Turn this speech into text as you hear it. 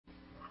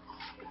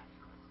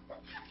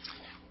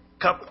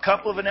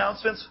Couple of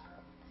announcements.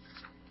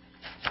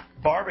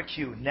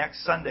 Barbecue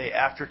next Sunday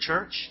after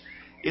church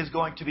is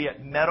going to be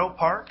at Meadow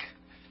Park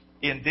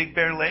in Big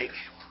Bear Lake.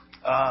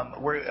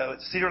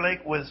 Cedar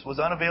Lake was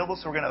unavailable,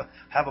 so we're going to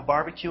have a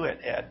barbecue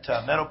at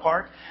Meadow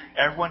Park.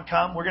 Everyone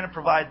come. We're going to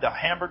provide the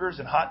hamburgers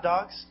and hot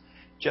dogs.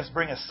 Just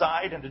bring a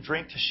side and a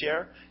drink to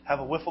share. Have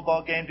a wiffle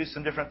ball game. Do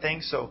some different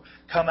things. So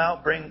come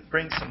out.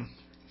 Bring some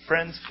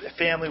friends,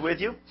 family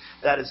with you.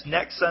 That is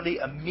next Sunday,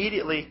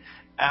 immediately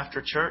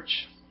after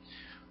church.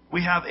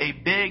 We have a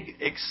big,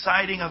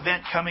 exciting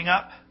event coming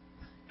up,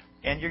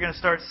 and you're going to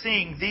start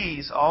seeing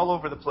these all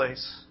over the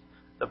place.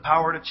 The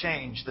Power to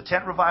Change. The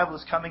Tent Revival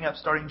is coming up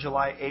starting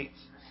July 8th.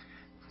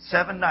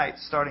 7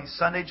 nights starting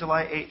Sunday,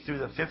 July 8th through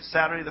the 5th,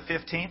 Saturday the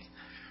 15th.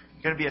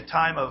 It's going to be a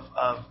time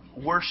of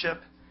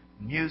worship,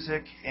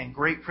 music, and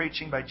great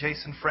preaching by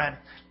Jason Friend.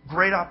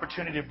 Great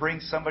opportunity to bring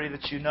somebody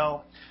that you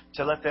know,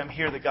 to let them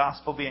hear the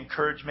gospel, be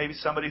encouraged. Maybe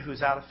somebody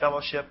who's out of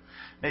fellowship.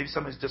 Maybe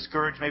somebody's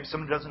discouraged. Maybe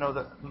somebody doesn't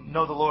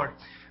know the Lord.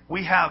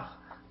 We have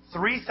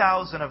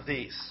 3,000 of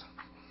these.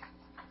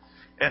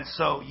 And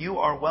so you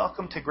are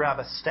welcome to grab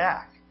a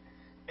stack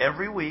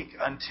every week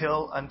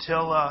until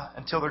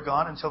they're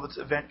gone, until this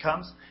event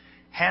comes.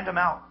 Hand them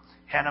out.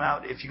 Hand them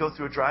out. If you go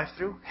through a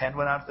drive-through, hand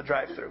one out at the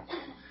drive-through.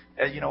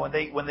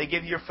 When they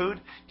give you your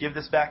food, give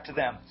this back to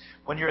them.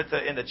 When you're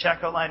in the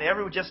checkout line,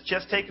 everyone just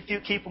take a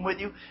few, keep them with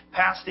you.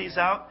 Pass these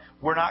out.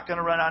 We're not going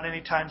to run out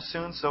anytime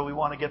soon, so we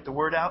want to get the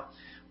word out.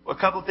 A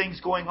couple of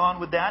things going on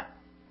with that.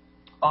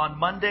 On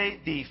Monday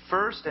the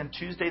 1st and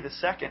Tuesday the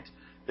 2nd,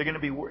 they're going to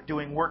be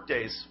doing work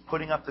days,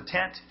 putting up the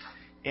tent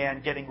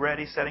and getting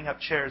ready, setting up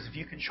chairs. If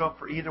you can show up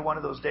for either one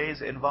of those days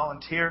and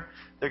volunteer,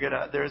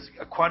 there's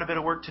quite a bit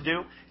of work to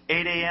do.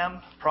 8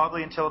 a.m.,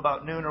 probably until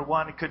about noon or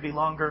 1. It could be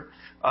longer.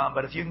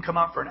 But if you can come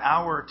out for an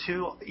hour or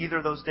two, either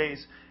of those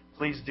days,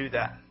 please do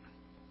that.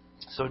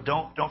 So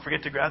don't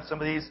forget to grab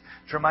some of these.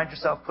 To remind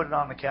yourself, put it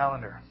on the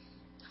calendar.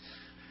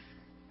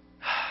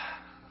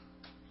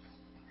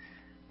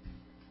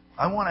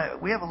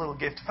 We have a little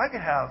gift. If I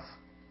could have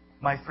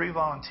my 3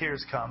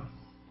 volunteers come,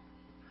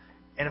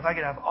 and if I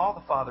could have all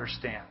the fathers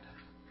stand.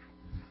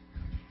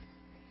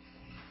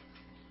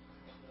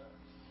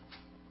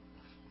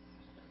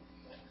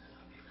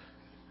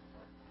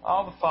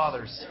 All the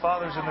fathers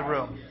in the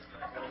room.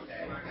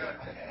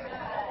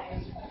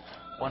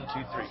 1, 2,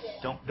 3.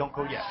 Don't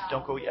go yet.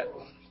 Don't go yet.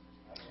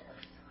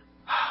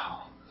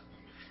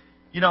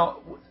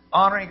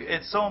 Honoring,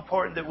 it's so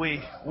important that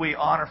we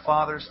honor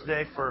fathers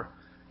today for,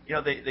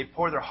 they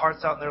pour their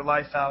hearts out and their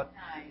life out.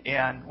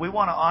 And we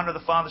want to honor the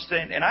fathers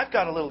today. And I've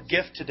got a little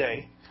gift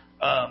today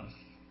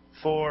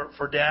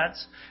for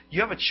dads.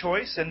 You have a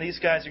choice, and these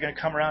guys are going to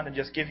come around and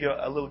just give you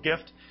a little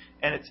gift.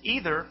 And it's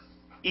either,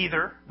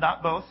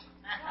 not both,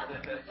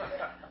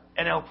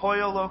 an El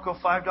Pollo Loco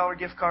 $5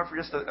 gift card for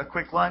just a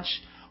quick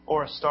lunch,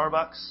 or a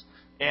Starbucks.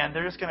 And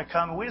they're just going to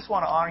come. And we just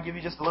want to honor, give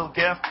you just a little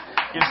gift,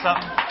 give you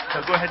something.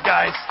 So go ahead,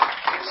 guys.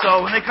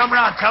 So when they come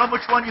around, tell them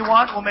which one you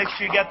want. We'll make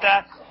sure you get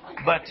that.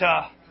 But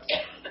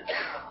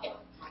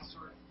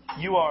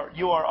you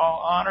are all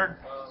honored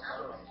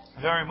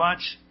very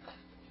much.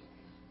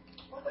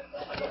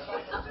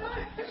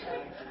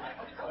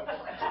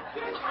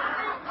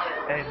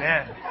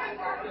 Amen.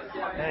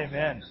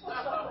 Amen.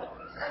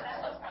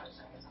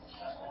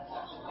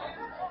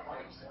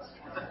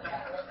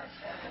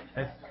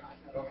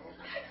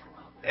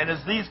 And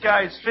as these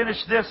guys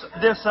finish this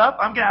up,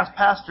 I'm going to ask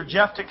Pastor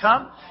Jeff to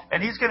come,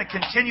 and he's going to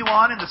continue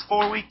on in this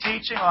 4-week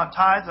teaching on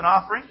tithes and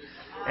offering.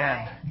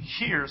 And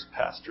here's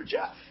Pastor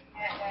Jeff.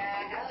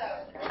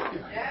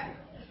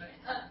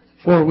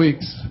 4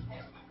 weeks.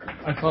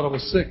 I thought it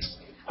was 6.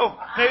 Oh,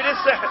 maybe it is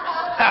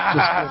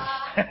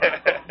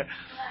 6.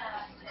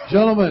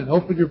 Gentlemen,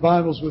 open your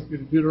Bibles with me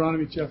to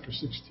Deuteronomy chapter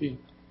 16.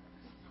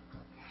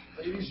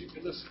 Ladies, you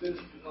can listen in if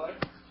you like.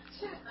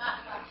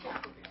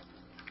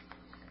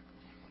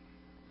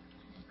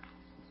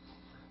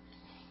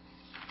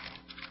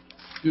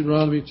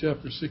 Deuteronomy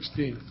chapter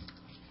 16.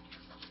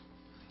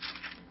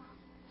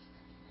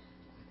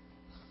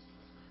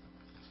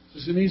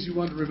 It's an easy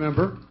one to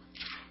remember,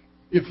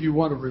 if you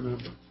want to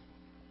remember.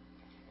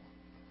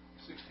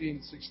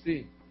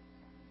 16:16.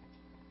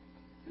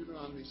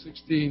 Deuteronomy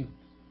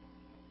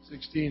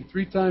 16:16.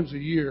 3 times a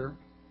year,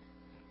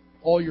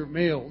 all your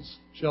males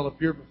shall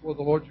appear before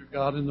the Lord your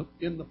God in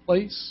the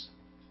place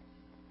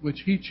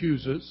which He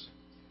chooses,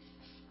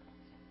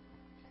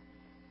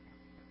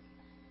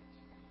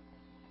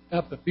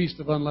 at the Feast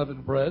of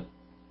Unleavened Bread,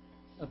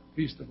 at the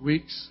Feast of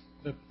Weeks,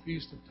 at the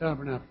Feast of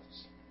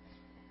Tabernacles.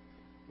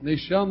 And they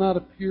shall not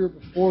appear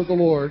before the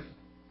Lord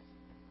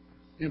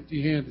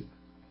empty-handed.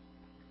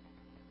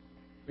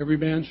 Every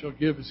man shall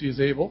give as he is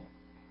able,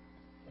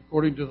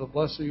 according to the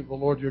blessing of the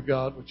Lord your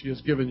God, which He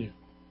has given you.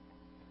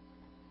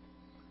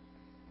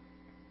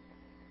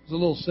 There's a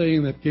little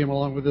saying that came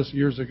along with this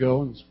years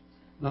ago, and it's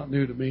not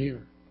new to me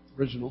or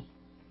original.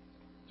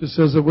 It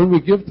says that when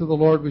we give to the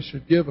Lord, we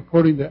should give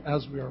according to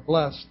as we are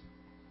blessed,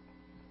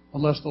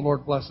 unless the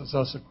Lord blesses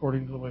us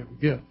according to the way we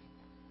give.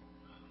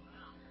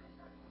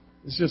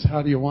 It's just,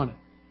 how do you want it?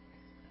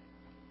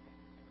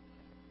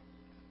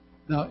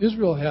 Now,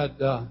 Israel had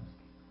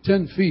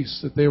 10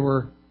 feasts that they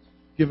were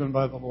given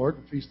by the Lord.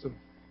 The Feast of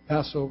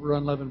Passover,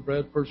 Unleavened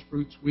Bread, First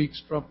Fruits,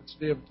 Weeks, Trumpets,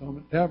 Day of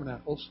Atonement,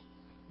 Tabernacles.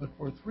 But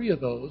for 3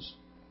 of those,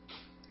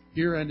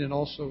 here and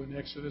also in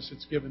Exodus,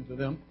 it's given to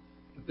them.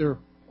 But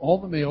all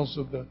the males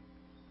of the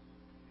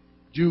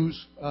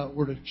Jews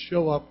were to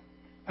show up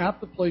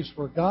at the place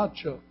where God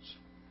chose.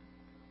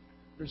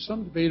 There's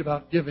some debate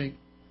about giving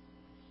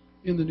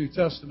in the New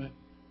Testament,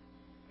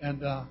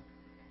 and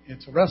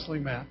it's a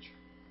wrestling match,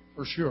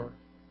 for sure.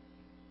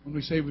 When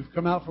we say we've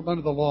come out from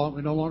under the law and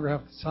we no longer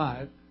have to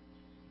tithe,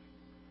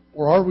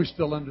 or are we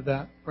still under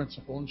that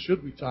principle, and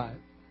should we tithe?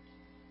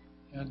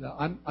 And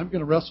I'm going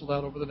to wrestle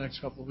that over the next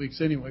couple of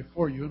weeks anyway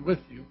for you and with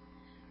you.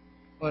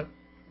 But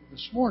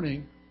this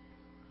morning,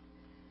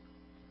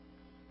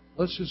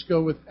 let's just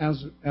go with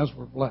as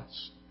we're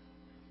blessed.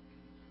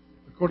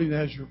 According to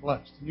as you're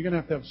blessed. And you're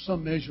going to have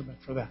some measurement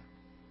for that.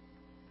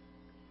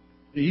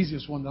 The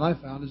easiest one that I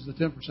found is the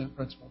 10%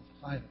 principle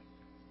of tithing.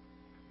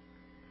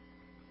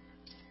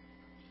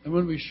 And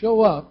when we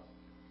show up,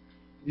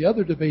 the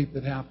other debate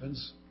that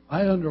happens,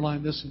 I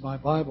underline this in my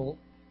Bible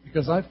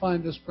because I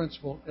find this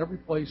principle every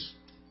place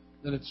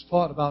that it's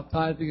taught about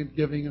tithing and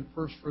giving and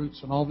first fruits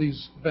and all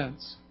these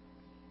events,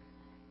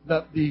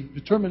 that the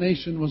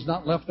determination was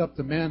not left up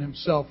to man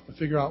himself to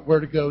figure out where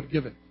to go to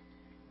give it.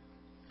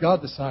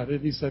 God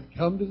decided. He said,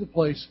 come to the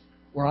place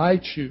where I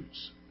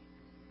choose.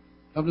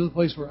 Come to the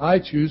place where I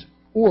choose.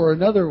 Or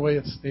another way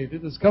it's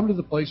stated is come to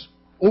the place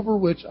over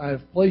which I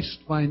have placed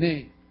my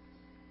name.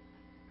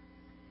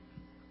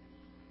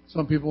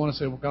 Some people want to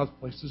say, well, God's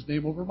placed His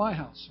name over my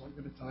house, so I'm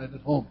going to tithe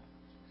at home.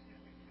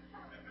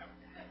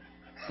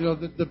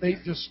 The debate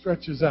just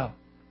stretches out.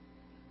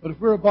 But if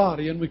we're a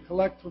body and we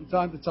collect from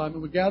time to time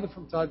and we gather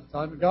from time to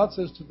time, and God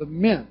says to the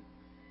men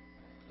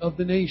of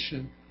the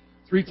nation,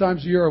 3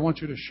 times a year, I want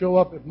you to show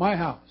up at my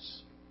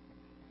house.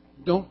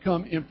 Don't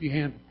come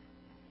empty-handed.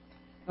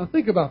 Now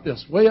think about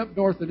this. Way up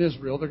north in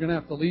Israel, they're going to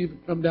have to leave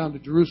and come down to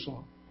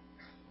Jerusalem.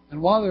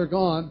 And while they're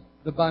gone,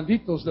 the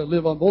banditos that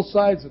live on both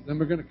sides of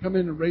them are going to come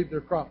in and raid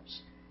their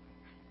crops.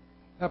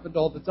 Happened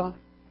all the time.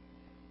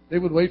 They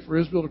would wait for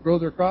Israel to grow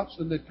their crops,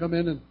 and they'd come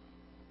in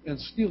and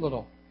steal it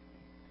all.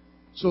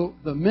 So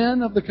the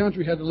men of the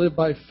country had to live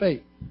by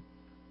faith.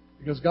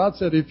 Because God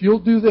said, if you'll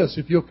do this,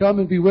 if you'll come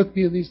and be with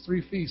me in these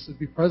 3 feasts and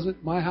be present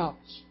in my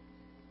house,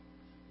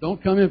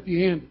 don't come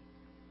empty-handed.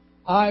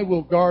 I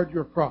will guard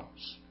your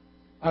crops.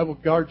 I will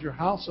guard your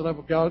house, and I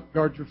will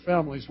guard your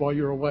families while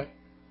you're away.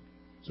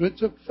 So it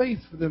took faith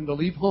for them to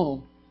leave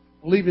home,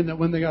 believing that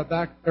when they got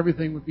back,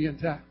 everything would be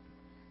intact.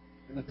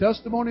 And the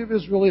testimony of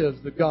Israel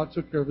is that God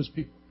took care of His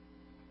people.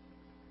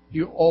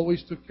 He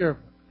always took care of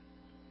them.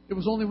 It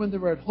was only when they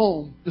were at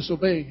home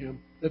disobeying Him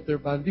that their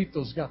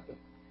banditos got them.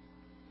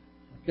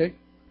 Okay?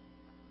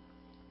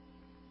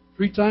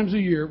 3 times a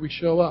year we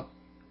show up.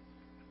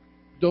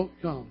 Don't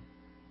come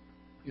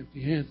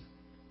empty-handed.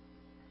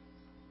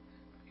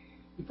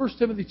 In 1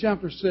 Timothy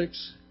chapter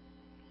 6,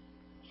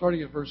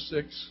 starting at verse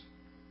 6,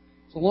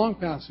 it's a long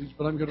passage,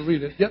 but I'm going to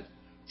read it. Yet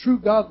true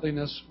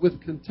godliness with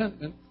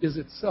contentment is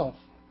itself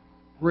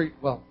great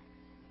wealth.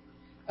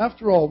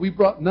 After all, we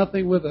brought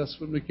nothing with us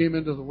when we came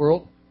into the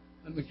world,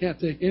 and we can't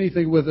take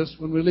anything with us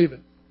when we leave it.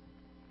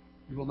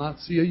 You will not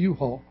see a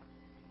U-Haul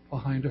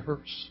behind a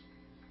hearse.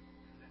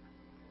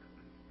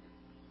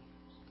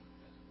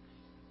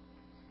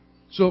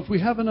 So if we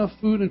have enough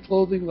food and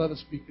clothing, let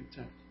us be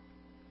content.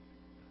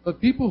 But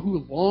people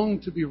who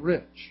long to be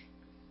rich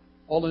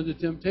fall into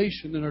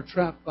temptation and are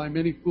trapped by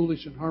many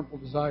foolish and harmful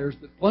desires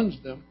that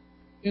plunge them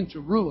into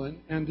ruin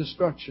and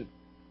destruction.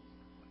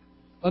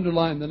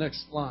 Underline the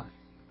next line.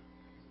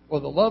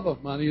 For the love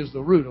of money is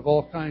the root of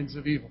all kinds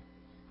of evil.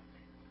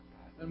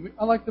 And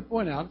I like to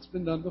point out, it's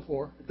been done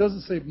before, it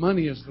doesn't say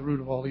money is the root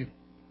of all evil.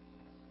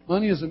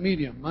 Money is a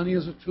medium. Money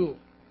is a tool.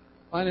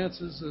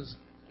 Finances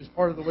is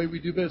part of the way we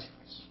do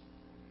business.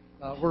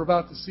 We're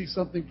about to see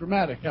something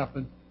dramatic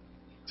happen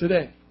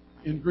today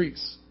in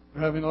Greece.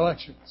 They're having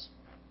elections.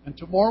 And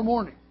tomorrow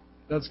morning,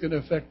 that's going to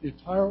affect the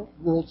entire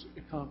world's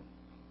economy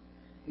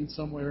in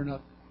some way or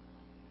another.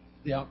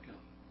 The outcome.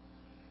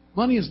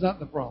 Money is not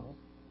the problem.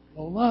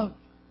 No love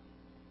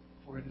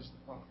for it is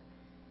the problem.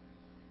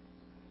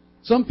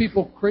 Some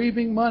people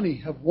craving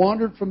money have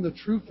wandered from the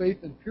true faith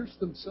and pierced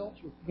themselves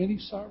with many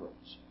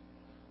sorrows.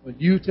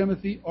 But you,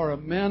 Timothy, are a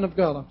man of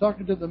God. I'm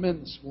talking to the men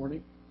this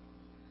morning.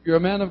 You're a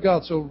man of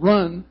God, so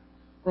run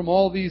from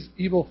all these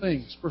evil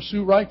things.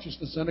 Pursue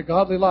righteousness and a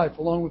godly life,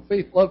 along with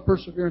faith, love,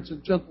 perseverance,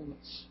 and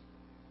gentleness.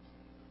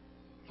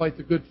 Fight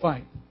the good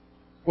fight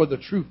for the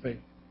true faith.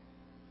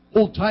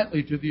 Hold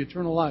tightly to the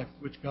eternal life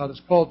which God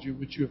has called you,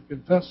 which you have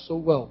confessed so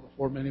well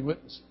before many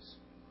witnesses.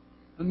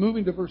 And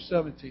moving to verse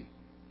 17.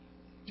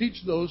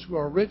 Teach those who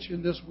are rich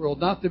in this world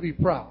not to be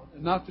proud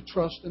and not to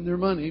trust in their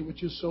money,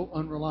 which is so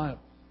unreliable.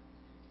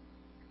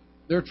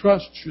 Their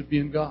trust should be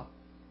in God,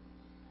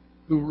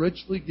 who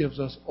richly gives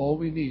us all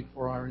we need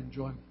for our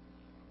enjoyment.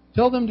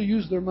 Tell them to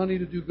use their money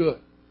to do good.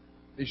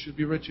 They should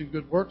be rich in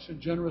good works and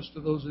generous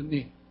to those in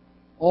need,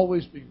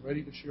 always being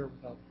ready to share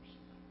with others.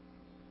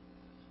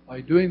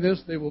 By doing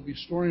this, they will be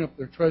storing up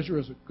their treasure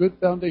as a good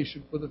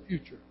foundation for the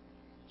future,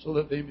 so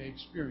that they may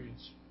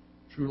experience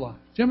true life.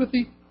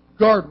 Timothy,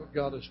 guard what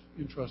God has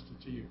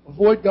entrusted to you.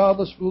 Avoid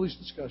godless, foolish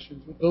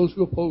discussions with those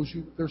who oppose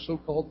you with their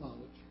so-called knowledge.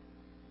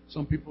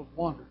 Some people have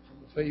wandered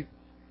from the faith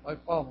by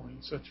following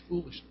such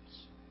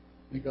foolishness.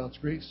 May God's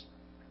grace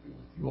be with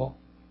you all.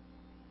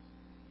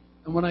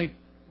 And when I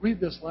read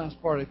this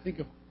last part, I think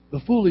of the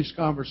foolish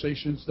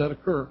conversations that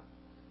occur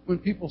when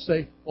people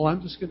say, well,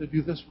 I'm just going to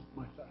do this with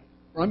my tithe.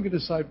 Or I'm going to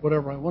decide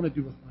whatever I want to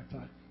do with my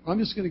tithe. Or I'm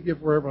just going to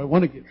give wherever I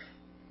want to give.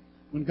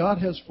 When God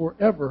has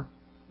forever,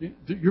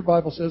 your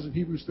Bible says in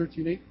Hebrews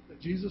 13:8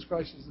 that Jesus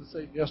Christ is the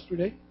same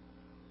yesterday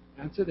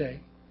and today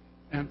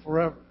and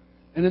forever.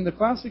 And in the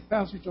classic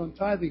passage on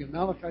tithing in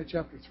Malachi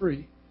chapter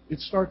 3, it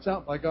starts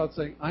out by God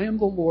saying, I am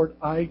the Lord,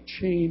 I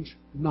change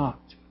not.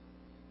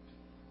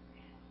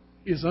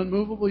 He is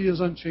unmovable, He is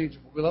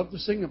unchangeable. We love to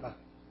sing about it.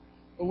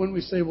 But when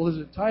we say, well, is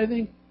it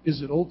tithing?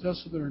 Is it Old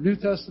Testament or New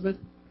Testament?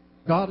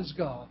 God is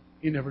God.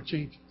 He never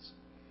changes.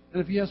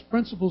 And if He has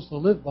principles to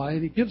live by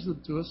and He gives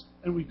them to us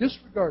and we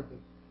disregard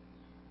them,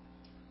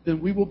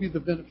 then we will be the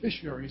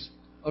beneficiaries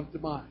of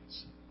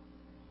demise.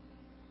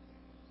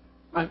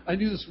 I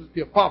knew this would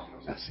be a popular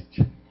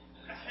message.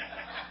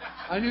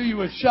 I knew you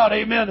would shout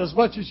amen as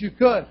much as you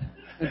could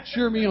and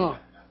cheer me on.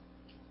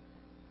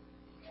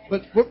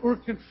 But we're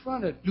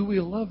confronted. Do we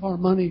love our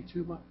money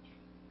too much?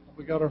 Have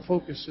we got our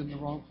focus in the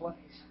wrong place?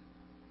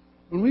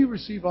 When we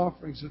receive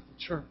offerings at the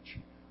church,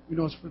 we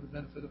know it's for the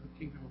benefit of the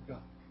kingdom of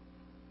God.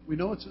 We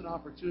know it's an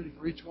opportunity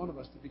for each one of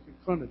us to be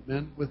confronted,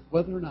 men, with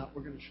whether or not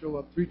we're going to show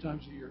up 3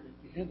 times a year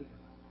empty-handed or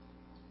not.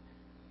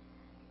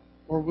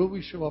 Or will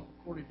we show up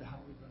according to how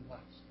we've been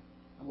blessed?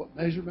 And what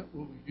measurement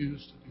will we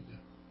use to do that?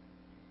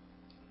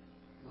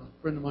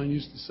 A friend of mine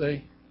used to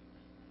say,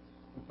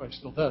 and probably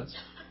still does,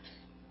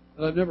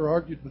 that I've never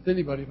argued with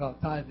anybody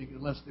about tithing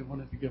unless they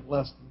wanted to give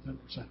less than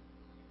 10%.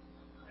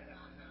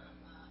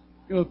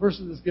 You know, the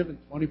person that's given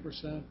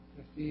 20%,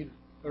 15,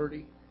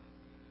 30,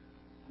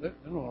 they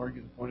don't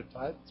argue the point of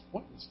tithe. It's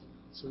pointless.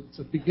 It's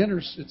a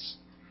beginner's, it's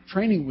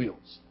training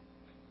wheels.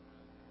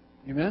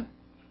 Amen?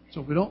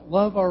 So if we don't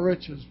love our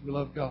riches, we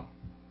love God.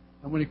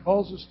 And when He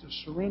calls us to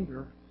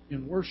surrender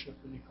in worship,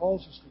 and He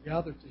calls us to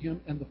gather to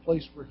Him and the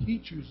place where He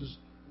chooses,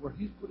 where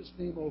He's put His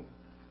name over,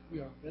 we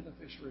are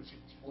beneficiaries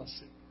of His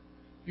blessing.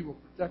 He will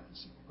protect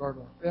us. He will guard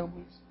our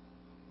families.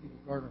 He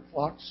will guard our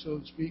flocks, so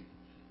to speak.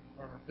 He will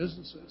guard our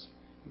businesses.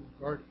 He will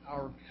guard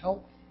our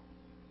health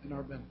and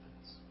our benefits.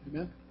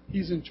 Amen?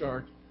 He's in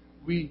charge.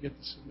 We get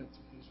to submit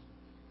to His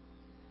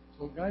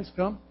will. So guys,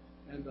 come.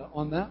 And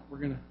on that, we're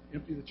going to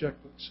empty the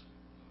checkbooks.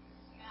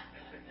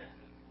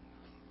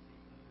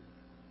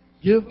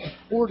 Give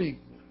accordingly.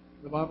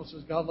 The Bible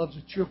says God loves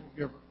a cheerful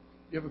giver.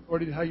 Give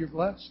according to how you're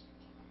blessed.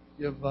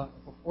 Give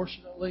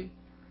proportionately.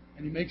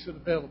 And He makes it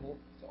available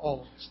to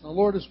all of us. Now,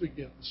 Lord, as we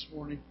give this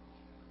morning,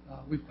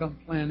 we've come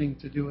planning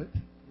to do it.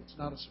 It's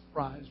not a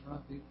surprise. We're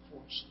not being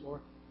forced,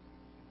 Lord,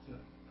 to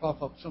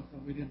cough up something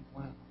we didn't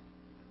plan.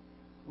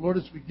 Lord,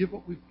 as we give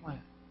what we've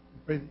planned, we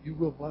pray that You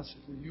will bless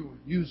it and You will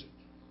use it.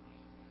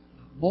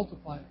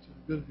 Multiply it to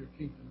the good of Your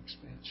kingdom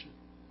expansion.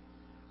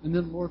 And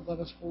then, Lord, let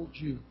us hold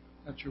You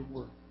at Your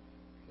word.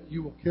 That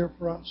You will care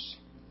for us,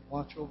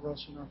 watch over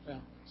us and our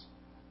families.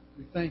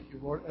 We thank You,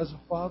 Lord. As a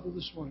father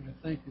this morning,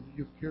 I thank You that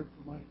You've cared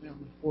for my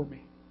family for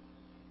me.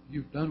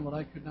 You've done what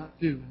I could not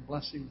do in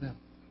blessing them.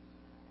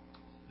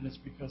 And it's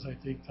because I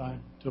take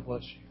time to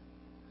bless You.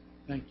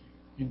 Thank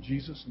You. In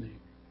Jesus' name,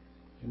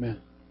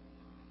 amen.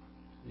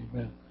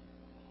 Amen.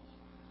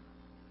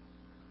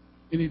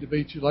 Any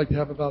debates you'd like to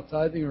have about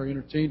tithing are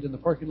entertained in the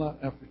parking lot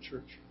after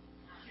church.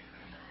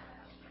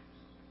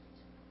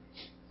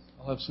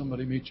 I'll have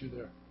somebody meet you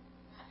there.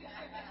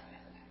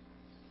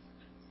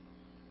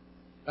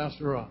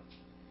 Pastor Ron,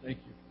 thank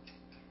you.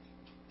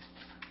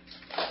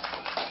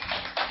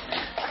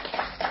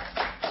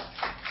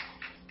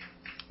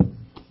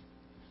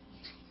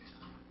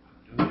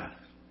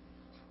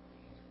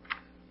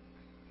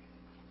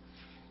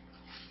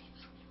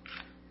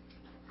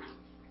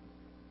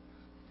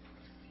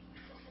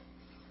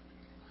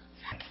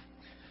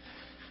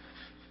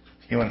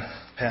 You know, when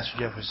Pastor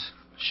Jeff was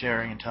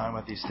sharing and talking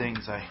about these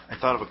things, I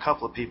thought of a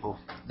couple of people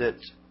that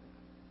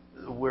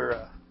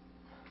we're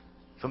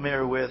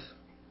familiar with.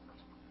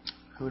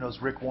 Who knows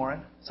Rick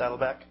Warren,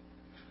 Saddleback?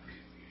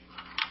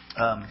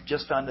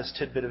 Just found this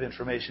tidbit of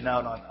information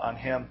out on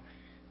him.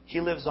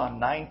 He lives on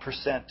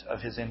 9%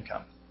 of his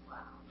income.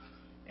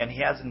 And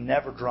he has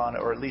never drawn,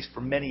 or at least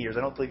for many years,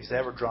 I don't believe he's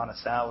ever drawn a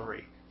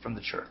salary from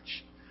the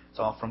church. It's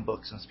all from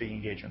books and speaking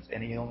engagements.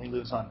 And he only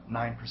lives on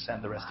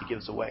 9%. The rest he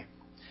gives away.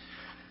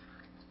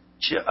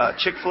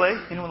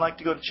 Chick-fil-A. Anyone like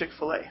to go to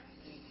Chick-fil-A?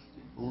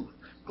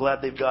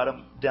 Glad they've got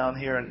them down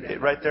here,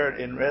 and right there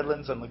in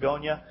Redlands and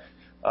Lagonia.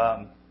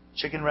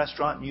 Chicken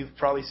restaurant, and you've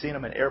probably seen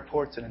them in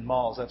airports and in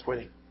malls. That's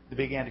where they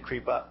began to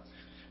creep up.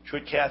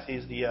 Truett Cathy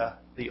is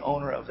the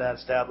owner of that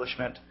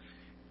establishment,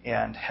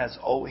 and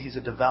he's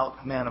a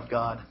devout man of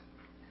God.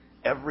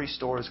 Every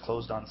store is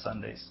closed on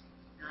Sundays.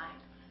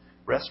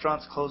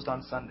 Restaurants closed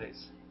on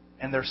Sundays.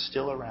 and they're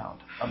still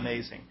around.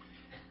 Amazing.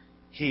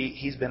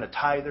 He's been a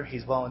tither.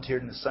 He's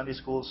volunteered in the Sunday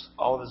schools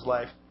all of his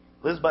life.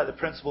 Lives by the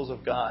principles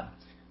of God.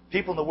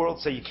 People in the world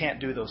say you can't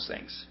do those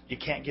things. You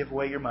can't give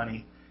away your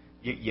money.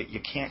 You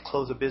can't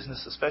close a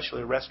business,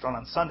 especially a restaurant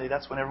on Sunday.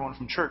 That's when everyone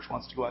from church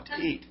wants to go out to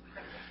eat.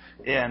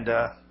 And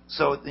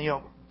so,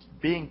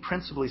 being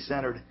principally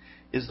centered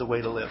is the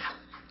way to live.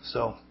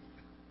 So,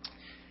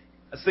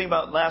 I was thinking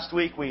about last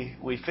week,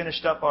 we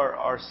finished up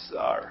our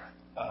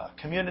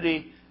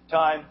community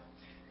time,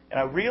 and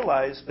I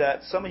realized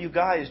that some of you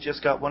guys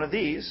just got one of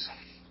these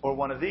or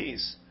one of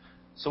these.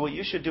 So what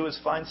you should do is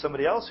find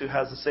somebody else who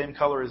has the same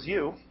color as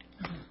you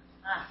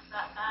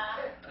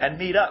and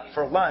meet up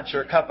for lunch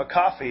or a cup of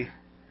coffee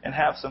and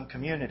have some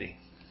community.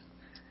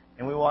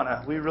 And we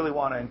really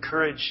want to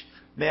encourage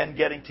men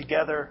getting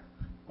together,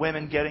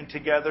 women getting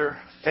together,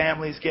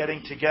 families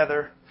getting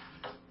together.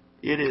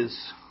 I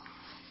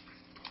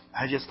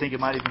just think it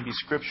might even be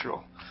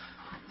scriptural,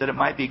 that it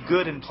might be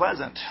good and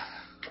pleasant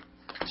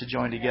to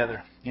join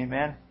together.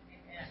 Amen?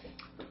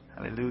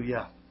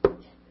 Hallelujah.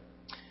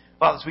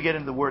 Father, as we get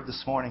into the Word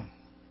this morning,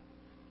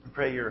 I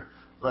pray your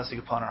blessing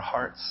upon our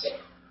hearts,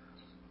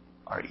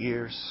 our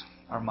ears,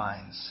 our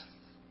minds.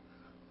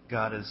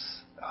 God, as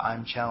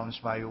I'm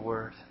challenged by your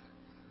Word,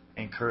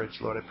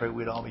 encouraged, Lord, I pray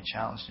we'd all be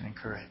challenged and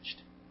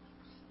encouraged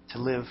to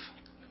live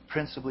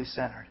principally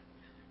centered,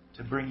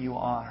 to bring you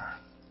honor,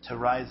 to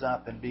rise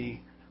up and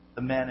be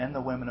the men and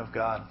the women of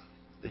God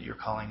that you're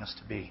calling us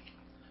to be.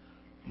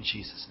 In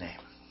Jesus' name.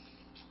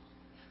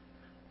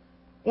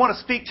 I want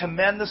to speak to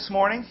men this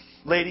morning.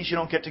 Ladies, you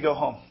don't get to go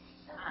home.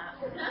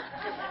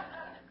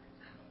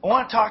 I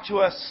want to talk to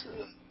us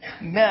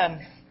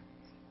men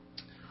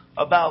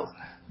about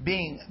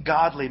being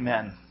godly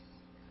men.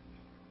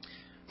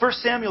 1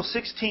 Samuel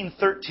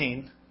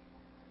 16:13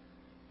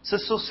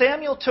 says, So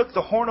Samuel took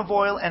the horn of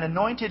oil and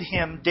anointed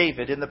him,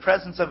 David, in the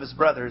presence of his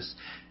brothers.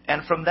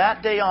 And from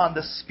that day on,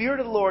 the Spirit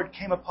of the Lord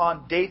came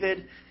upon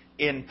David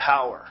in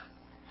power.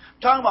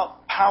 I'm talking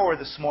about power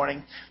this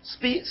morning,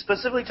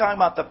 specifically talking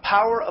about the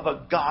power of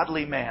a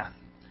godly man.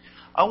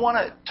 I want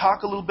to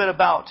talk a little bit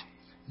about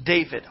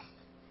David.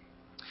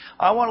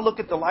 I want to look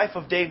at the life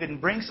of David and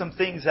bring some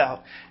things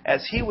out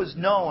as he was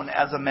known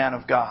as a man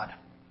of God.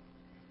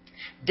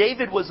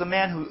 David was a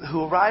man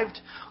who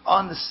arrived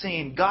on the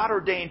scene, God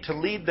ordained to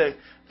lead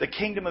the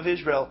kingdom of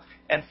Israel,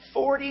 and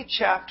 40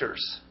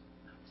 chapters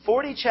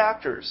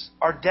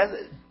are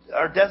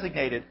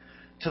designated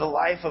to the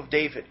life of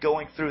David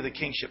going through the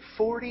kingship.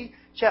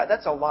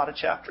 That's a lot of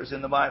chapters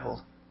in the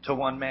Bible to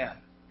one man.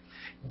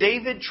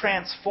 David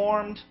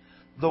transformed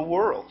the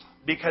world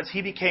because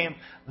he became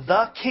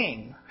the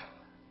king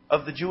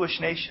of the Jewish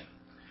nation.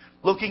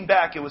 Looking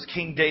back, it was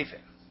King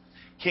David.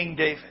 King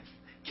David.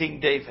 King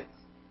David.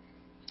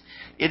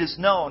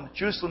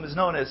 Jerusalem is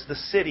known as the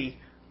city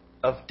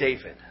of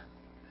David.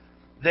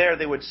 There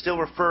they would still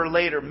refer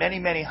later,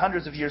 many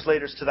hundreds of years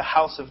later, to the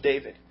house of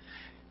David.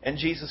 And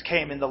Jesus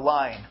came in the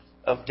line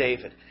of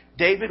David.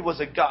 David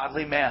was a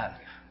godly man,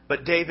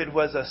 but David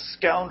was a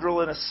scoundrel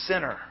and a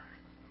sinner.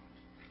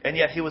 And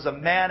yet he was a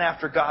man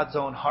after God's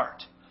own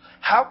heart.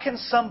 How can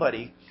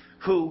somebody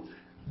who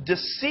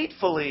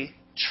deceitfully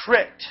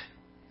tricked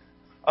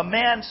a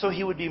man so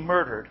he would be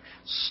murdered,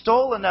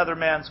 stole another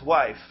man's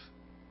wife,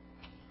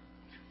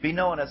 be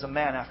known as a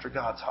man after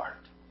God's heart?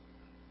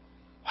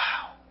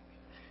 Wow.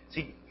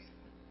 See,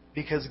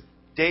 because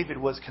David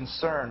was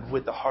concerned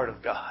with the heart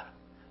of God.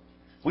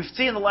 We've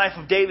seen in the life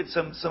of David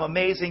some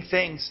amazing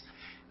things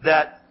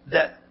that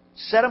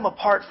set him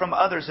apart from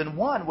others. And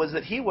one was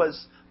that he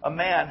was a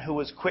man who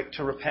was quick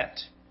to repent.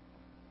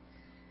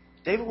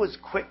 David was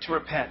quick to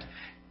repent.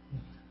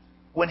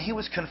 When he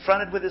was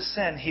confronted with his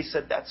sin, he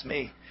said, "That's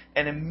me."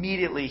 And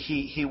immediately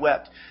he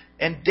wept.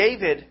 And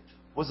David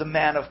was a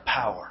man of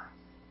power.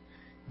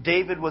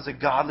 David was a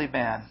godly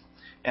man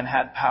and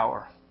had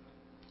power.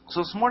 So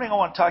this morning I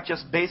want to talk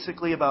just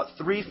basically about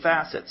 3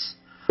 facets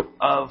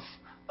of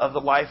the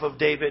life of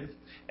David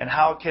and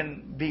how it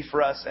can be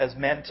for us as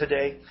men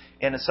today.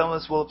 And some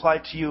of this will apply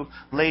to you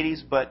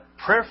ladies, but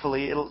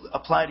prayerfully it'll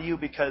apply to you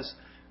because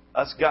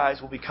us guys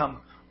will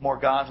become more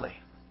godly.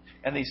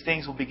 And these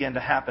things will begin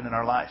to happen in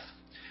our life.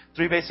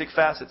 3 basic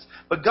facets.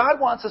 But God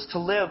wants us to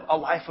live a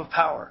life of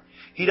power.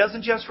 He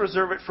doesn't just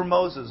reserve it for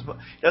Moses.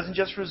 He doesn't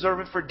just reserve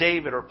it for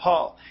David or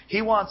Paul.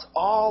 He wants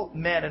all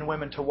men and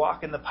women to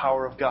walk in the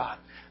power of God.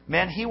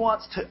 Men, He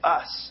wants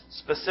us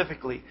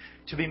specifically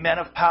to be men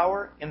of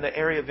power in the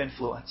area of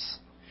influence.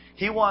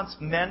 He wants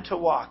men to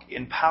walk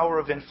in power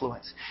of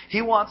influence.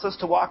 He wants us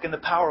to walk in the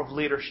power of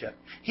leadership.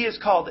 He has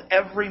called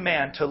every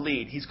man to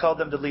lead. He's called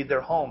them to lead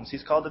their homes.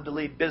 He's called them to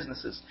lead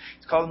businesses.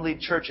 He's called them to lead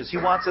churches. He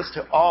wants us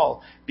to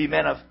all be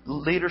men of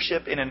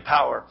leadership and in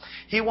power.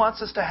 He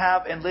wants us to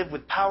have and live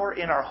with power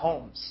in our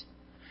homes.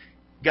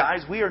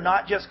 Guys, we are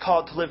not just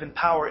called to live in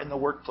power in the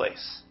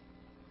workplace.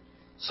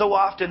 So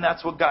often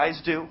that's what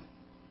guys do.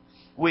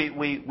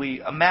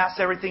 We amass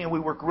everything and we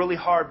work really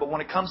hard, but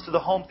when it comes to the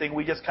home thing,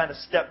 we just kind of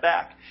step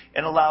back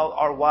and allow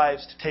our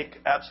wives to take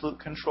absolute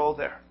control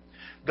there.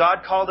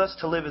 God called us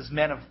to live as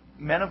men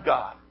of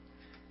God,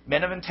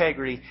 men of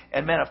integrity,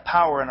 and men of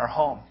power in our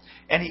home.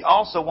 And He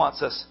also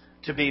wants us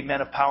to be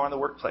men of power in the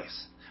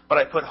workplace. But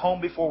I put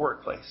home before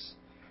workplace.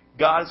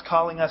 God is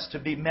calling us to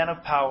be men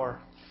of power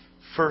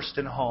first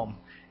in home.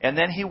 And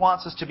then He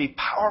wants us to be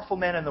powerful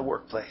men in the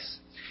workplace.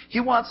 He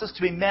wants us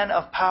to be men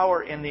of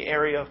power in the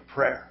area of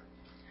prayer.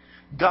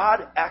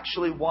 God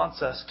actually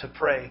wants us to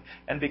pray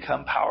and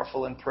become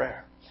powerful in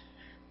prayer.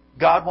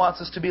 God wants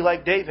us to be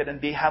like David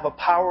and have a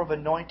power of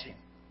anointing.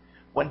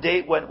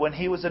 When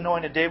he was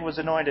anointed, David was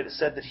anointed, it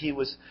said that he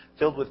was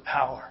filled with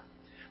power.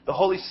 The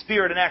Holy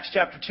Spirit in Acts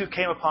chapter 2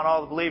 came upon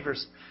all the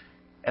believers,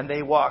 and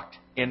they walked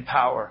in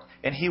power.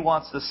 And He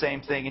wants the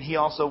same thing. And He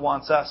also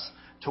wants us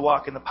to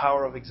walk in the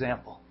power of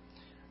example.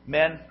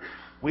 Men,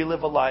 we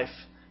live a life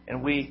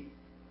and we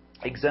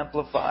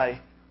exemplify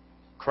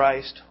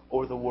Christ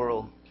or the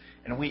world.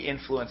 And we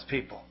influence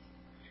people.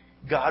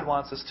 God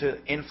wants us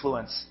to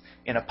influence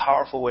in a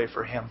powerful way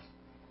for Him.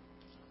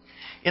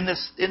 In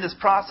this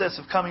process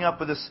of coming up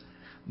with this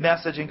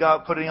message and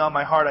God putting it on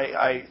my heart,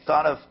 I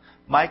thought of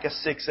Micah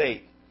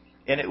 6:8.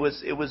 And it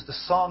was the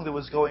song that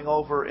was going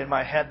over in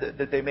my head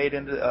that they made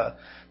into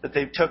that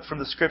they took from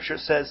the Scripture.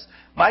 It says,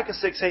 Micah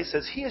 6:8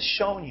 says, He has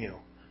shown you,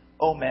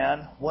 O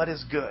man, what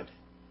is good.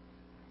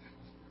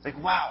 It's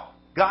like, wow,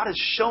 God has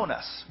shown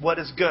us what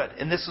is good.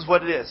 And this is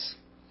what it is.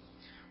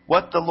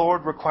 What the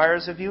Lord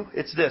requires of you,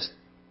 it's this,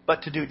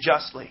 but to do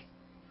justly,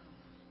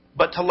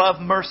 but to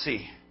love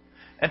mercy,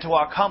 and to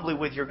walk humbly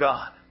with your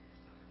God.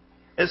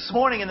 This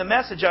morning in the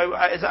message,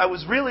 as I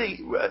was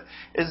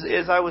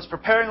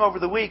preparing over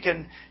the week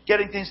and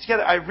getting things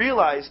together, I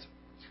realized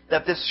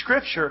that this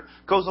Scripture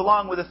goes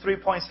along with the 3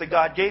 points that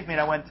God gave me.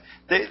 And I went,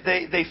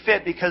 they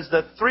fit, because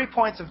the 3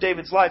 points of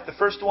David's life, the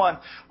first one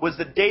was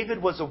that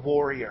David was a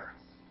warrior.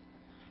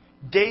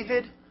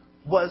 David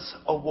was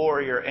a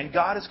warrior, and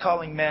God is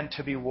calling men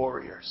to be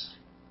warriors.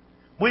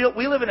 We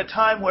live in a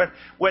time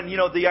when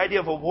the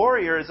idea of a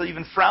warrior is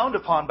even frowned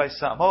upon by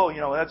some. Oh,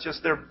 that's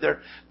just they're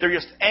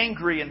just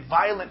angry and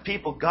violent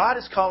people. God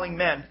is calling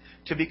men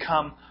to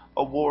become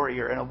a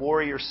warrior and a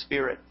warrior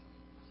spirit.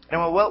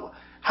 And I went, well,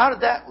 how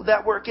did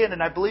that work in?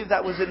 And I believe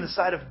that was in the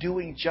side of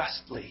doing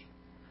justly.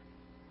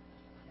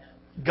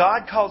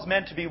 God calls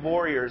men to be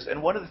warriors,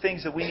 and one of the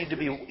things that we need to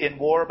be in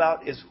war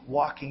about is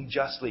walking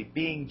justly,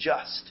 being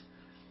just.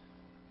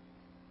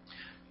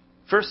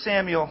 1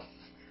 Samuel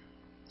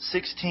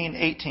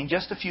 16:18,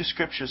 just a few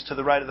scriptures to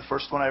the right of the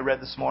first one I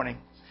read this morning.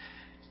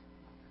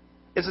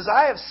 It says,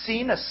 I have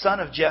seen a son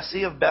of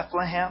Jesse of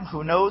Bethlehem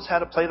who knows how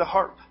to play the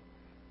harp.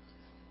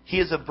 He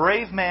is a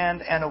brave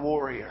man and a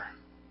warrior.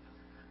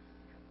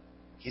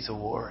 He's a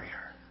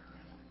warrior.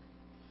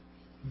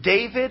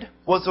 David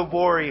was a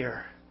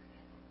warrior.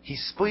 He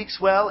speaks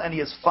well and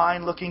he is a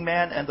fine-looking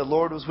man, and the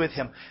Lord was with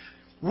him.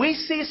 We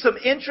see some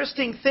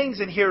interesting things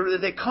in here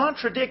that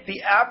contradict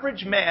the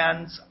average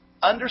man's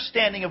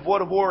understanding of what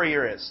a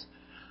warrior is.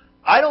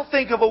 I don't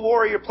think of a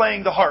warrior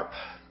playing the harp.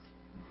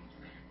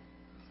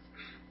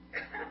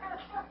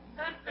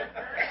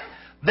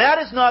 That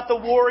is not the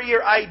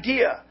warrior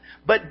idea.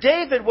 But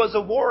David was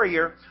a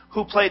warrior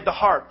who played the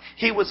harp.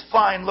 He was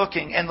fine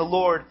looking, and the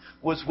Lord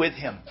was with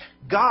him.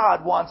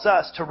 God wants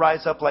us to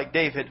rise up like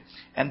David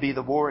and be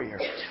the warrior.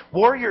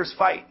 Warriors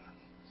fight.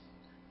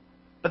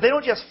 But they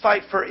don't just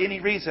fight for any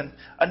reason.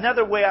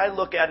 Another way I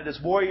look at it is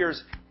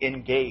warriors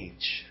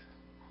engage.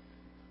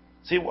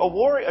 See,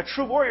 a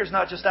true warrior is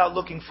not just out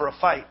looking for a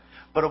fight,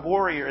 but a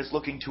warrior is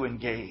looking to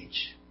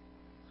engage.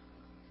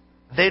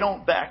 They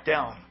don't back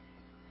down.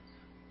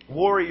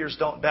 Warriors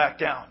don't back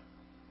down.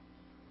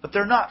 But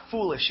they're not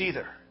foolish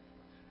either.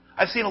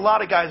 I've seen a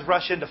lot of guys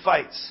rush into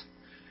fights.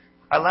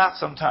 I laugh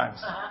sometimes.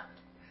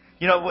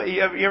 You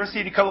ever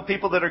seen a couple of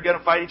people that are going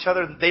to fight each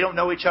other, and they don't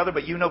know each other,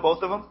 but you know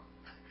both of them?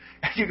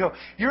 And you go,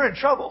 you're in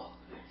trouble.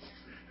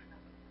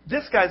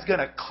 This guy's going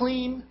to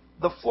clean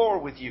the floor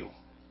with you.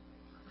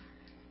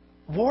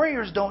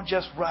 Warriors don't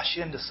just rush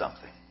into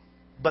something,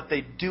 but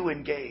they do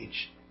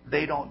engage.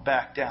 They don't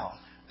back down.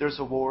 There's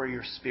a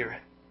warrior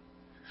spirit.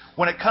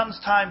 When it comes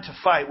time to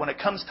fight, when it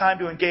comes time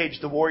to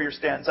engage, the warrior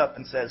stands up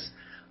and says,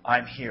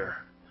 I'm here.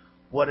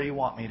 What do you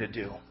want me to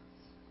do?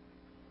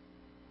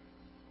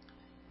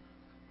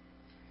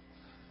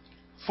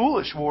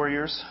 Foolish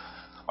warriors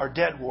are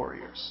dead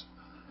warriors.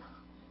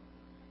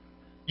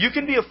 You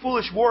can be a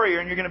foolish warrior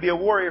and you're going to be a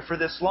warrior for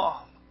this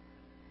long.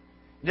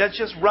 Let's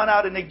just run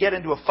out and get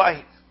into a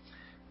fight.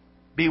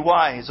 Be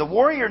wise. A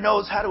warrior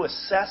knows how to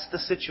assess the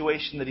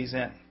situation that he's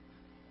in.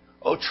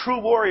 A true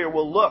warrior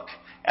will look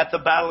at the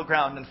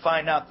battleground and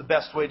find out the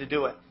best way to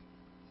do it.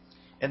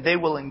 And they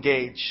will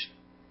engage.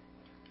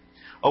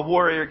 A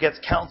warrior gets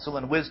counsel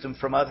and wisdom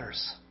from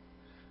others.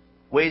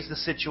 Weighs the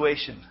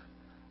situation,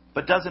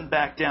 but doesn't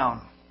back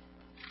down.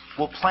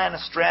 Will plan a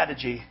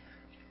strategy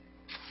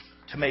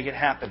to make it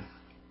happen.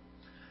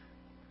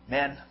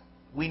 Men,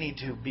 we need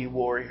to be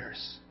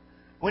warriors.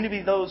 We need to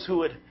be those who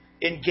would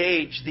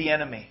engage the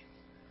enemy.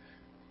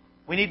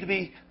 We need to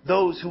be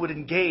those who would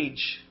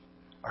engage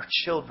our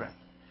children,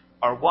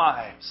 our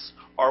wives,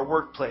 our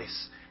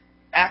workplace.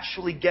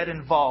 Actually get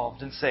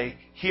involved and say,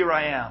 here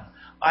I am.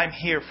 I'm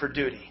here for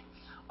duty.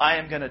 I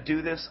am going to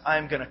do this. I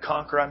am going to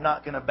conquer. I'm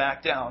not going to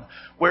back down.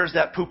 Where's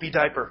that poopy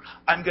diaper?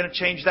 I'm going to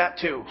change that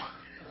too.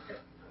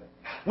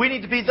 We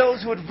need to be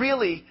those who would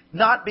really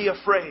not be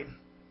afraid,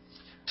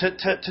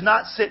 to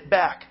not sit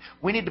back.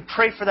 We need to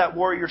pray for that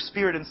warrior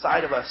spirit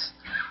inside of us.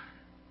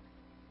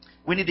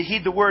 We need to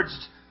heed the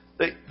words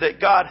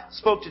that God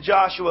spoke to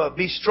Joshua.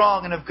 Be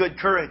strong and of good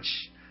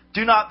courage.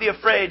 Do not be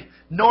afraid,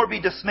 nor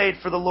be dismayed,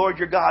 for the Lord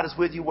your God is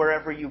with you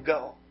wherever you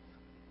go.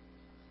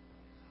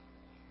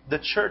 The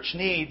church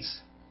needs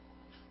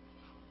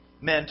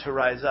men to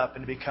rise up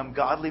and become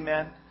godly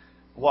men,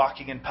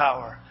 walking in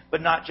power.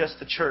 But not just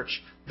the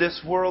church.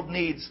 This world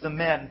needs the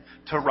men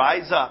to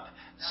rise up,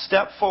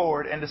 step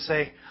forward, and to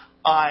say,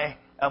 I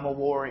am a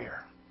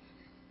warrior.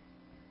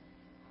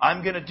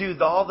 I'm going to do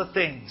all the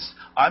things.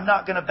 I'm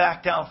not going to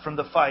back down from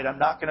the fight. I'm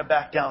not going to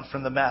back down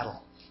from the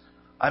battle.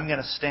 I'm going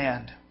to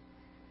stand.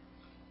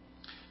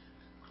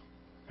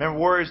 Remember,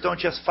 warriors don't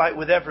just fight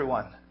with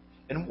everyone.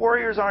 And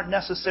warriors aren't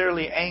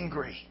necessarily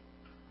angry.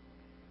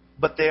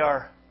 But they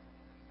are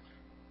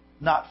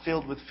not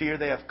filled with fear.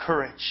 They have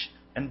courage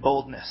and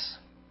boldness.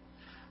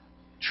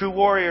 True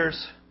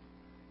warriors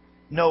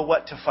know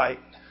what to fight.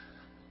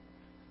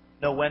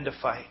 Know when to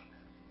fight.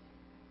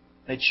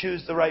 They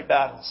choose the right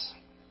battles.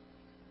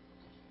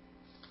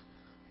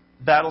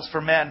 Battles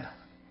for men.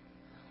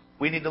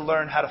 We need to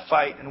learn how to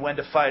fight and when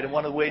to fight. And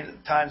one of the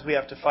times we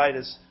have to fight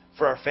is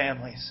for our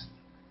families.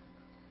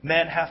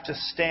 Men have to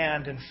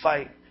stand and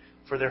fight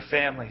for their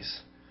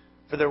families,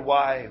 for their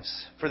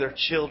wives, for their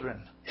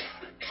children,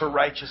 for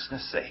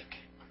righteousness' sake.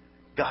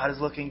 God is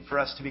looking for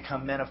us to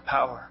become men of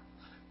power,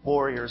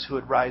 warriors who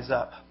would rise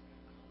up.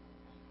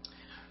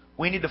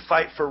 We need to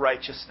fight for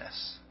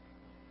righteousness.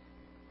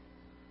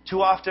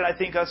 Too often, I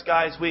think us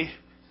guys, we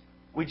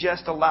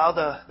just allow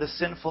the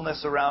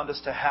sinfulness around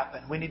us to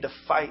happen. We need to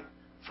fight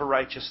for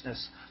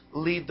righteousness.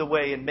 Lead the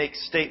way and make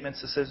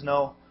statements that says,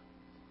 no,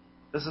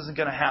 this isn't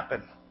going to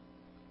happen.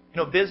 You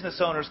know, business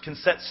owners can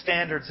set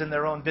standards in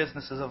their own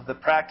businesses of the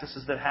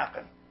practices that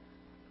happen.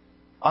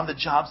 On the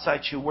job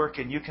site you work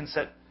in, you can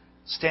set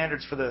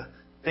standards for the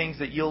things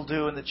that you'll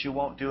do and that you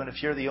won't do. And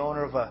if you're the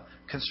owner of a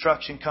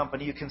construction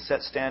company, you can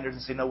set standards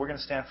and say, no, we're going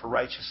to stand for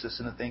righteousness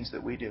in the things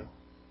that we do.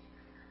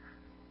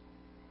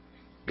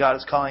 God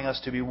is calling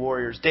us to be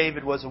warriors.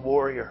 David was a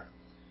warrior.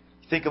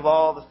 Think of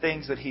all the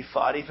things that he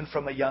fought. Even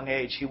from a young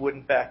age, he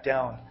wouldn't back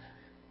down.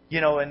 You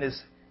know, in his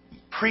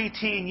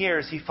pre-teen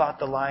years, he fought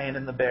the lion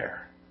and the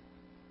bear.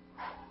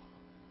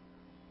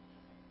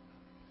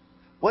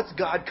 What's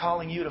God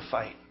calling you to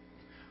fight?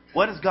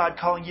 What is God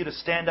calling you to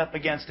stand up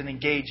against and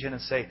engage in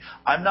and say,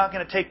 I'm not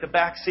going to take the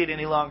back seat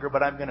any longer,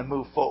 but I'm going to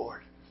move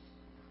forward?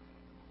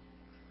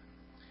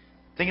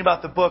 Thinking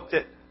about the book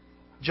that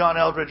John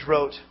Eldredge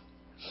wrote,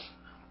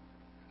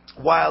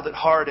 Wild at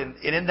Heart, and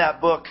in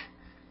that book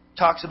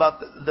talks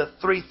about the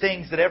three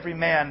things that every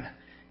man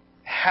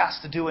has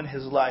to do in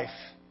his life.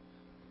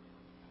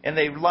 And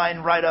they line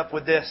right up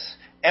with this.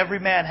 Every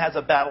man has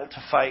a battle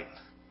to fight.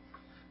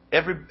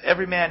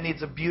 Every man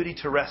needs a beauty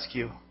to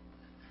rescue.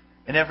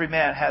 And every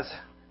man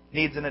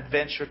needs an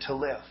adventure to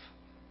live.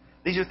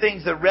 These are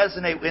things that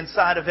resonate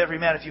inside of every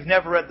man. If you've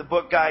never read the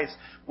book, guys,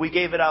 we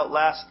gave it out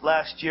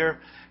last year.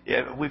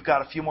 Yeah, we've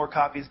got a few more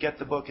copies. Get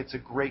the book. It's a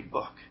great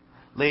book.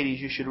 Ladies,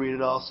 you should read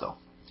it also.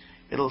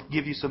 It'll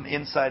give you some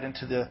insight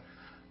into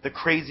the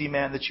crazy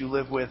man that you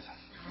live with.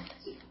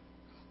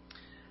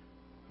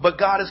 But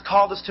God has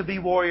called us to be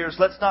warriors.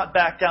 Let's not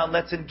back down.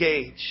 Let's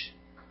engage.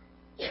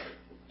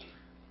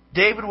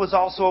 David was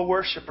also a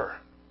worshiper.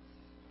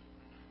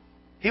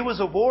 He was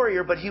a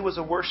warrior, but he was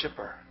a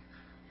worshiper.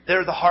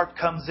 There the harp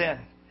comes in.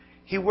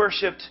 He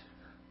worshipped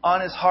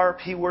on his harp.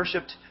 He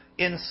worshipped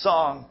in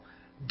song.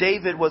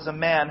 David was a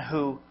man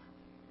who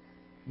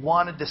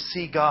wanted to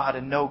see God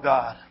and know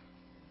God.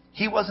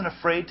 He wasn't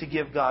afraid to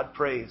give God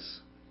praise.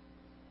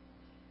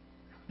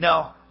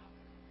 Now,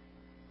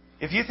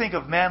 if you think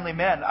of manly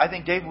men, I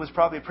think David was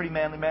probably a pretty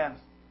manly man.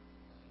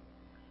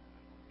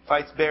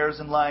 Fights bears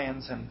and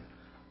lions and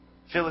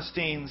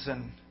Philistines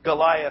and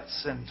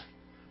Goliaths, and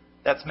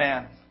that's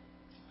man.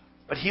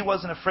 But he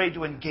wasn't afraid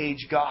to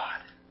engage God.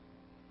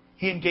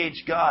 He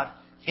engaged God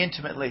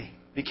intimately,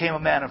 became a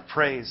man of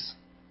praise.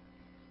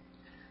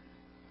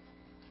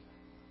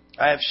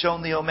 I have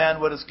shown thee, O man,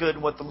 what is good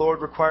and what the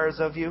Lord requires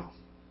of you,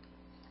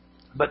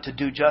 but to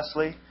do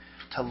justly,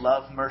 to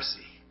love mercy.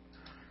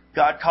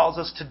 God calls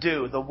us to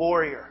do, the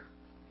warrior.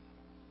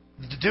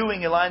 The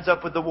doing, it lines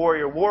up with the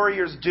warrior.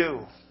 Warriors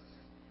do.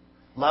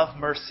 Love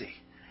mercy.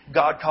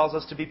 God calls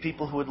us to be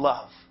people who would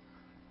love.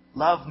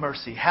 Love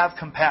mercy. Have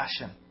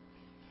compassion.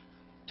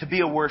 To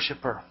be a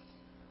worshiper.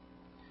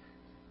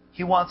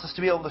 He wants us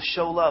to be able to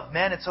show love.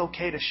 Man, it's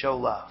okay to show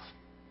love.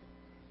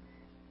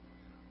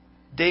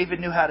 David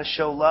knew how to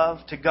show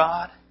love to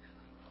God,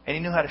 and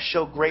he knew how to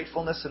show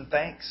gratefulness and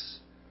thanks.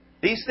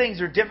 These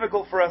things are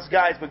difficult for us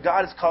guys, but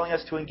God is calling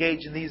us to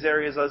engage in these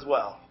areas as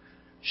well.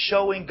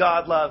 Showing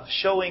God love,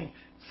 showing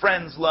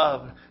friends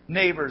love,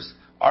 neighbors,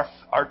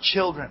 our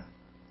children,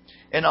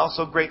 and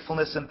also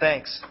gratefulness and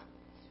thanks.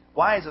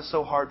 Why is it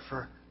so hard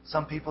for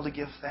some people to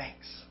give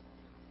thanks?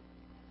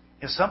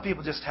 Some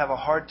people just have a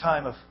hard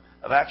time of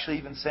actually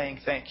even saying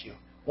thank you.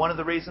 One of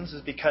the reasons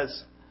is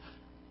because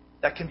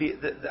that can be,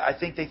 I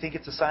think they think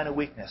it's a sign of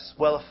weakness.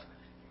 Well,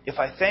 if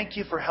I thank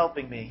you for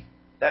helping me,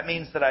 that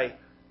means that I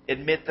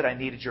admit that I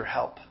needed your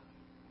help.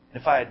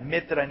 And if I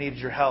admit that I needed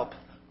your help,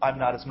 I'm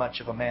not as much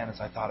of a man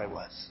as I thought I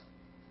was.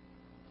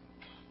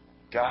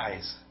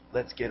 Guys,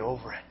 let's get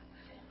over it.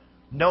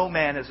 No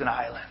man is an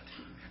island.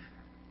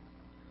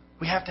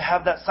 We have to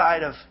have that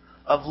side of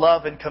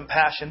love and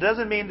compassion. It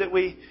doesn't mean that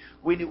we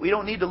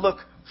don't need to look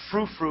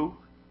frou-frou,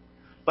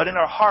 but in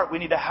our heart we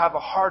need to have a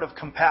heart of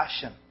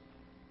compassion.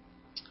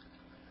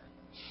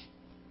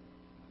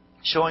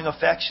 Showing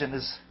affection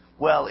is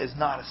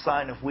not a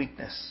sign of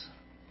weakness.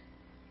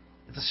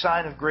 It's a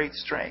sign of great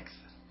strength.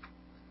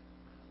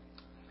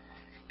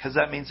 Because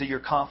that means that you're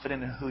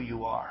confident in who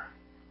you are.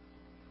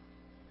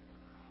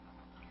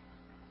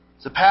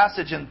 It's a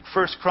passage in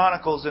 1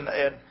 Chronicles, and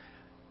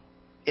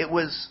it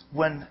was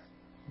when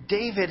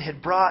David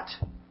had brought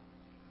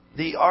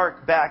the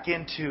ark back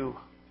into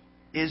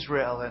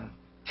Israel and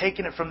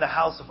taken it from the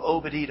house of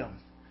Obed-Edom.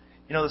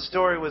 The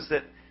story was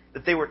that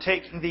they were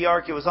taking the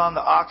ark. It was on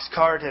the ox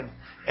cart, and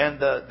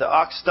the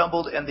ox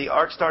stumbled, and the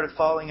ark started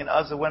falling, and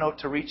Uzzah went out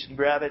to reach and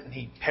grab it, and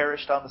he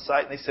perished on the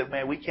site. And they said,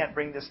 man, we can't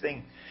bring this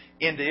thing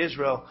into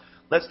Israel.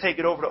 Let's take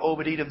it over to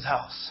Obed-Edom's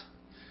house.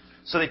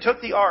 So they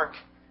took the ark,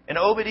 and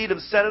Obed-Edom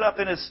set it up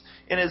in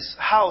his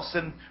house,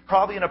 and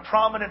probably in a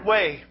prominent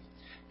way.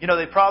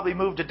 They probably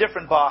moved a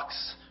different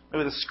box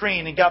with a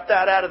screen and got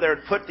that out of there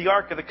and put the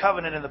Ark of the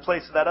Covenant in the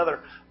place of that other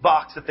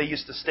box that they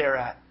used to stare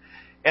at.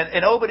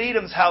 And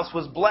Obed-Edom's house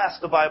was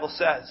blessed, the Bible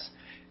says.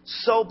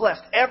 So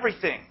blessed.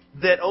 Everything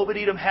that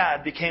Obed-Edom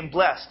had became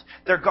blessed.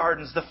 Their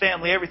gardens, the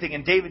family, everything.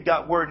 And David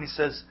got word and he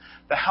says,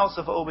 the house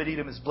of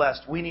Obed-Edom is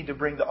blessed. We need to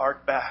bring the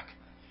ark back.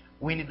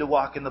 We need to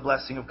walk in the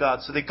blessing of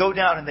God. So they go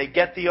down and they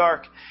get the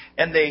ark,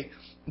 and they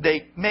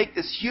make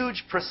this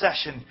huge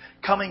procession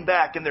coming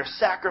back, and they're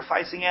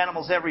sacrificing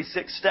animals every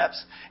 6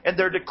 steps, and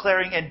they're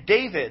declaring, and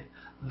David,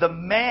 the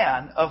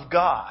man of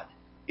God,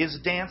 is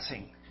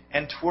dancing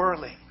and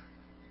twirling.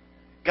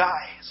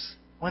 Guys,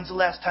 when's the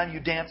last time you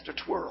danced or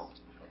twirled?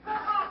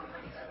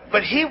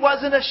 But he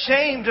wasn't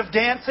ashamed of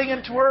dancing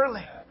and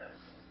twirling.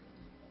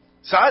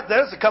 So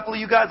there's a couple of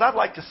you guys, I'd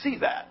like to see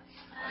that.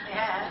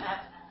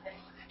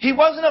 He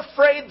wasn't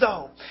afraid,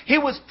 though. He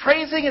was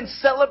praising and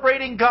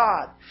celebrating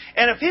God.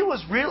 And if he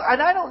was real,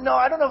 and I don't know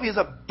if he was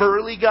a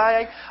burly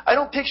guy. I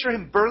don't picture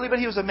him burly, but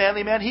he was a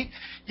manly man.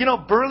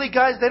 Burly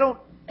guys, they don't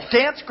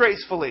dance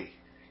gracefully.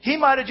 He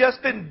might have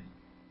just been,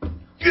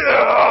 maybe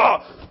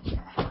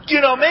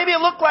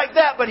it looked like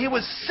that, but he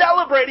was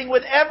celebrating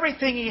with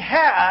everything he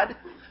had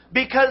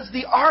because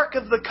the Ark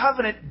of the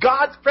Covenant,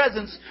 God's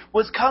presence,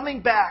 was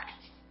coming back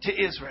to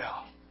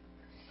Israel.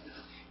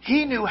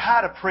 He knew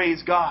how to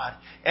praise God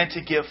and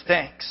to give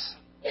thanks.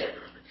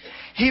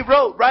 He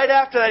wrote, right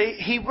after that,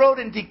 he wrote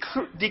and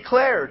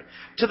declared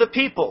to the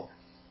people,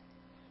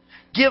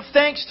 give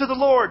thanks to the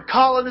Lord,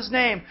 call on His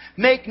name,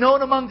 make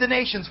known among the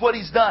nations what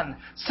He's done.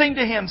 Sing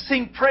to Him,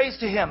 sing praise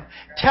to Him,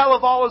 tell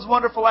of all His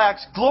wonderful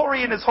acts,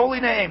 glory in His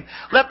holy name.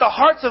 Let the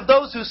hearts of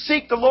those who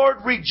seek the Lord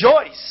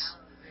rejoice.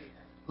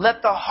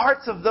 Let the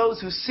hearts of those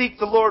who seek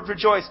the Lord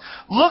rejoice.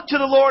 Look to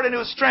the Lord and to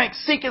His strength.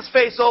 Seek His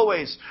face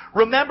always.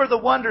 Remember the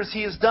wonders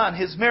He has done,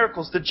 His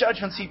miracles, the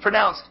judgments He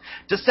pronounced.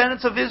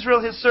 Descendants of Israel,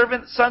 His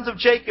servant, sons of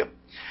Jacob.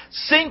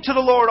 Sing to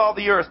the Lord, all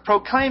the earth.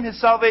 Proclaim His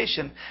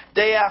salvation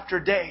day after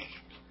day.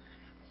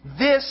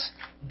 This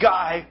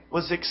guy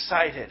was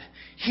excited.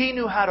 He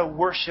knew how to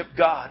worship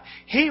God.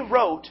 He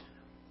wrote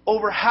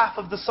over half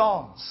of the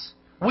Psalms.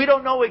 We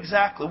don't know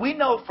exactly. We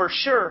know for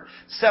sure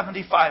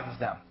 75 of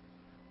them.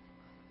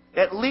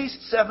 At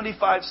least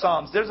 75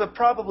 Psalms. There's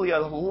probably a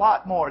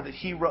lot more that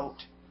he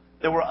wrote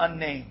that were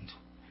unnamed.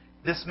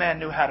 This man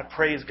knew how to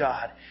praise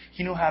God.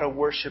 He knew how to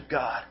worship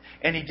God.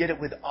 And he did it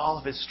with all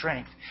of his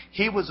strength.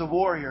 He was a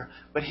warrior,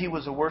 but he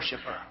was a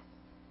worshiper.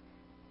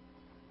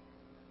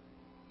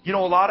 A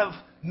lot of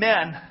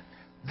men,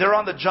 they're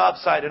on the job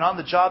site. And on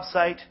the job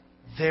site,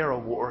 they're a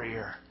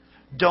warrior.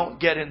 Don't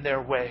get in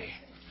their way.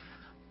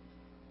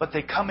 But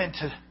they come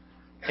into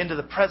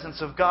the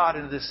presence of God,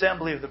 into the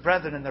assembly of the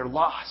brethren, and they're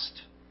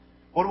lost.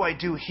 What do I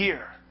do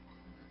here?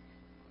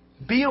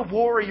 Be a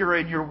warrior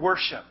in your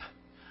worship.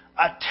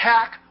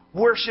 Attack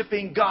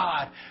worshiping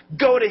God.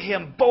 Go to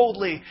Him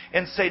boldly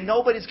and say,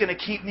 nobody's going to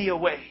keep me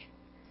away.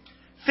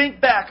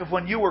 Think back of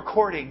when you were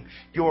courting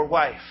your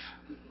wife.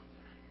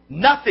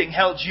 Nothing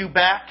held you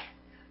back.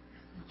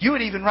 You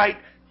would even write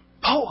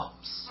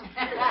poems.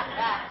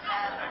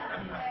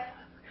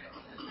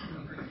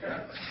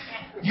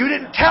 You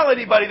didn't tell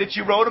anybody that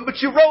you wrote them,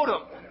 but you wrote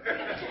them.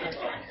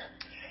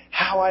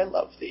 How I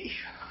love thee.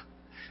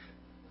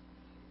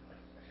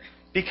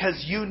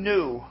 Because you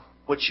knew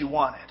what you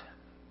wanted.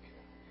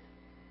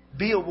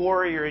 Be a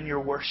warrior in your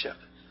worship.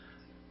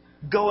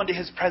 Go into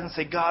His presence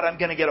and say, God, I'm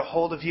going to get a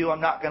hold of you. I'm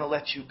not going to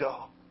let you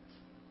go.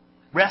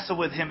 Wrestle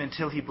with Him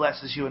until He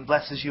blesses you and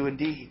blesses you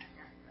indeed.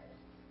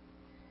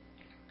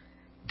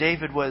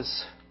 David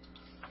was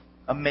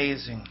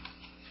amazing.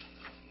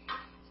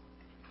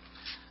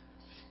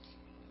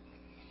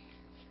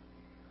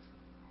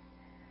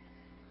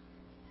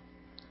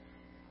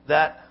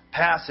 that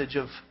passage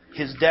of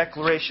his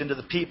declaration to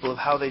the people of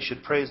how they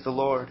should praise the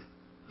Lord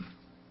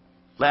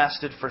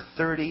lasted for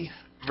 30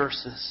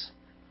 verses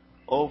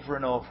over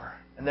and over.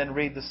 And then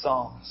read the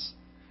Psalms.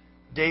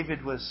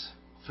 David was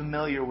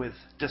familiar with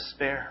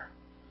despair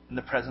in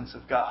the presence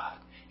of God.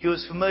 He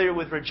was familiar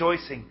with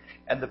rejoicing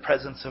and the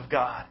presence of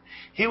God.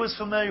 He was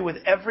familiar with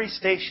every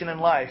station in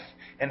life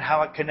and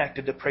how it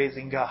connected to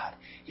praising God.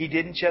 He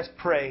didn't just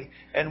pray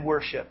and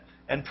worship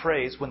and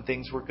praise when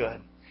things were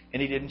good.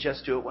 And he didn't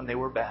just do it when they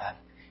were bad.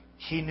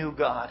 He knew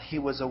God. He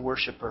was a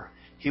worshiper.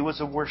 He was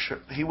a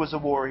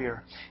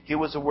warrior. He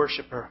was a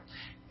worshiper.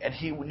 And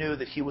he knew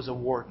that he was a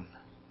warden.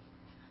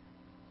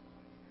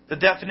 The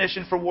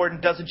definition for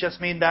warden doesn't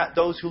just mean that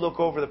those who look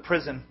over the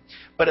prison,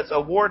 but a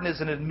warden is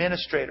an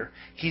administrator.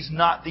 He's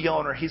not the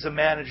owner. He's a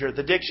manager.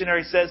 The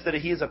dictionary says that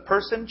he is a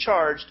person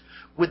charged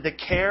with the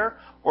care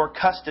or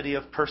custody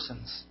of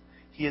persons.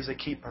 He is a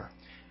keeper.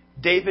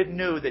 David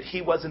knew that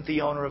he wasn't the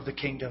owner of the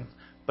kingdom,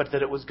 but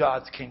that it was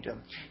God's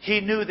kingdom.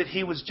 He knew that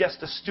he was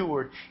just a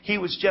steward. He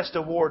was just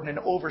a warden, an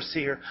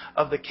overseer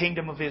of the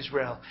kingdom of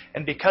Israel.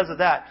 And because of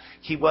that,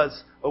 he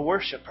was a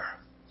worshiper.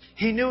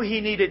 He knew he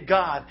needed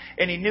God,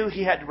 and he knew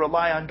he had to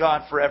rely on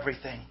God for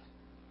everything.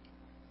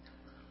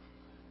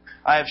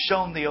 I have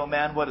shown thee, O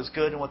man, what is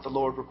good and what the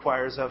Lord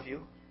requires of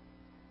you,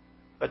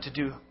 but to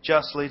do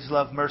justly, to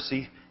love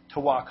mercy, to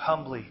walk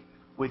humbly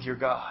with your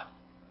God.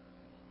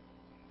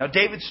 Now,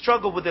 David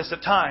struggled with this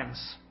at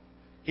times.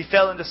 He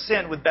fell into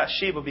sin with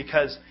Bathsheba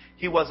because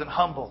he wasn't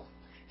humble.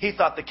 He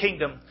thought the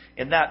kingdom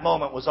in that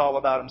moment was all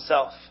about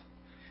himself.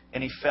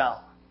 And he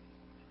fell.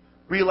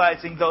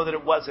 Realizing, though, that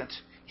it wasn't,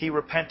 he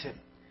repented.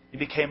 He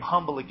became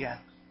humble again.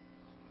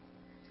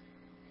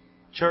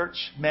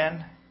 Church,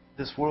 men,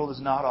 this world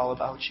is not all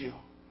about you.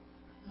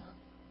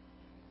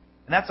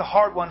 And that's a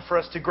hard one for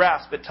us to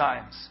grasp at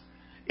times.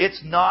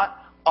 It's not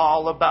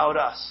all about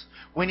us.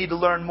 We need to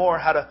learn more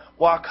how to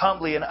walk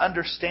humbly and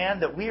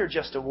understand that we are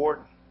just a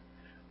warden.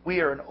 We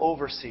are an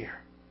overseer.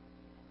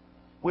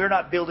 We're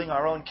not building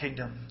our own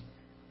kingdom.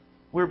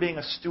 We're being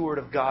a steward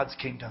of God's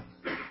kingdom.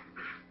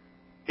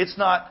 It's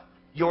not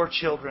your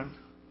children.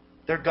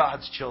 They're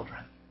God's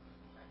children.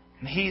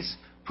 And He's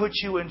put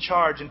you in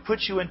charge and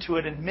put you into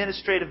an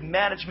administrative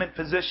management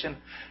position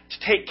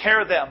to take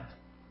care of them.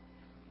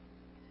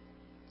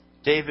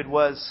 David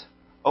was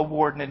a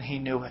warden and he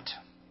knew it.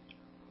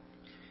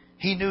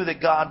 He knew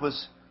that God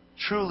was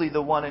truly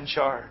the one in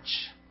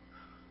charge.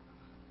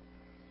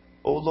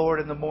 O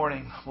Lord, in the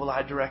morning will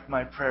I direct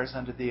my prayers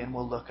unto Thee, and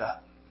will look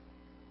up.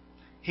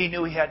 He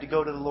knew he had to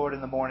go to the Lord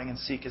in the morning and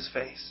seek His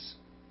face.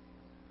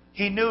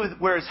 He knew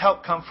where his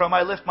help come from.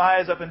 I lift my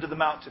eyes up into the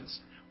mountains.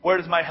 Where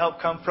does my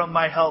help come from?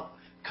 My help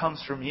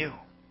comes from You.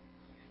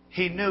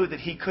 He knew that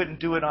he couldn't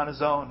do it on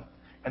his own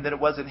and that it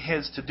wasn't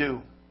his to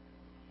do.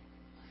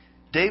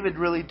 David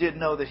really did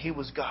know that he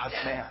was God's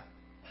man.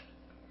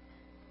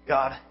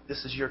 God,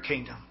 this is Your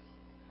kingdom.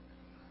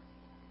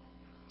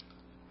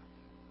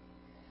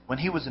 When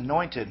he was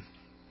anointed,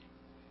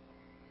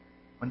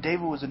 when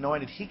David was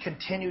anointed, he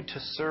continued to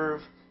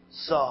serve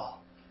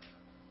Saul.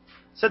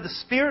 It said the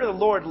Spirit of the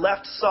Lord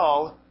left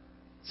Saul.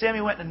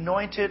 Samuel went and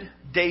anointed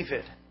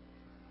David.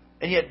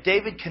 And yet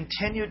David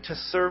continued to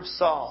serve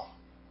Saul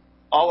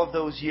all of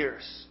those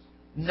years,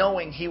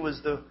 knowing he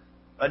was the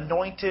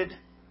anointed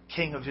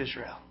king of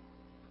Israel.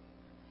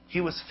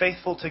 He was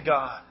faithful to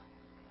God.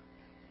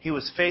 He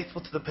was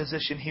faithful to the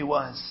position he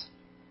was.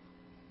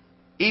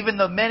 Even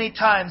though many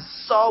times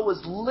Saul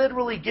was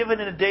literally given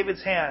into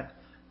David's hand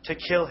to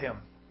kill him,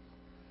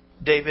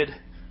 David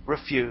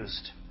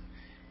refused.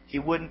 He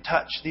wouldn't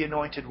touch the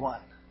anointed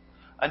one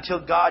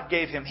until God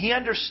gave him. He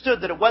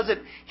understood that it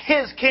wasn't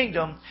his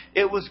kingdom,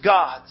 it was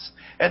God's.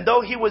 And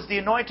though he was the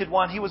anointed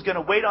one, he was going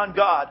to wait on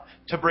God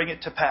to bring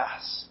it to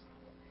pass.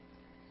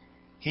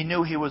 He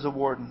knew he was a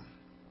warden.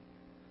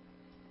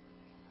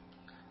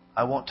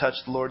 I won't touch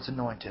the Lord's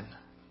anointed.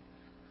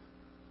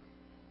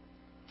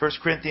 1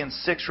 Corinthians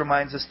 6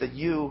 reminds us that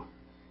you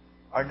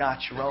are not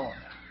your own.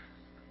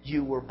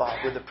 You were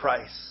bought with a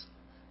price.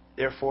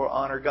 Therefore,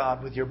 honor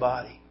God with your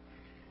body.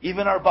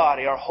 Even our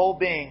body, our whole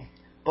being,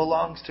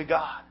 belongs to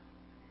God.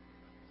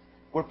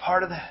 We're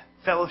part of the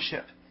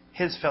fellowship,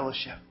 His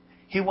fellowship.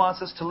 He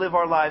wants us to live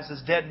our lives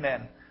as dead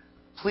men,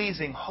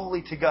 pleasing,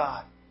 holy to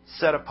God,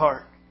 set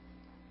apart.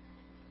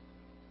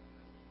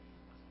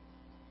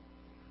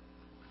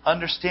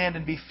 Understand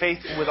and be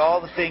faithful with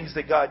all the things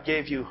that God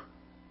gave you,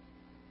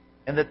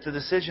 and that the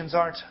decisions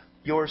aren't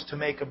yours to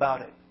make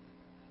about it.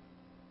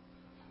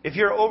 If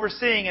you're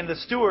overseeing and the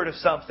steward of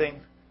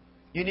something,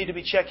 you need to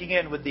be checking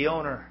in with the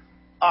owner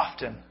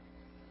often.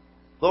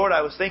 Lord,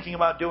 I was thinking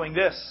about doing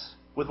this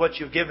with what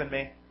You've given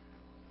me.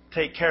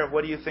 Take care of.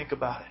 What do you think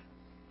about it?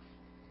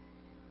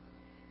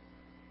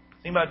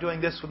 Thinking about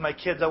doing this with my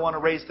kids. I want to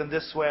raise them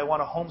this way. I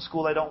want to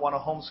homeschool. I don't want to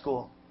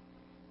homeschool.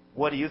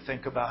 What do you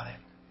think about it?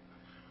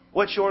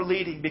 What's your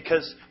leading?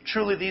 Because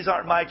truly these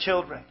aren't my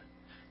children.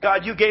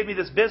 God, You gave me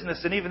this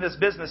business, and even this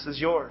business is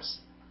Yours.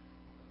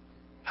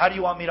 How do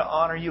You want me to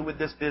honor You with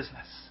this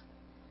business?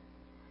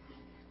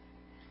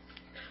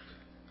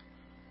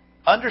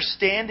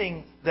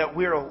 understanding that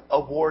we're a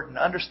warden,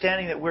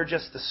 understanding that we're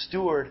just the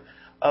steward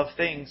of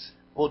things,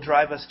 will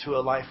drive us to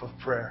a life of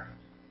prayer.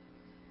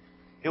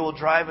 It will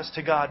drive us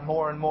to God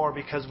more and more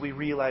because we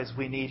realize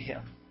we need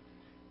Him.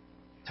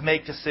 To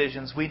make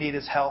decisions, we need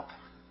His help.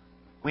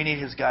 We need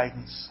His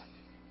guidance.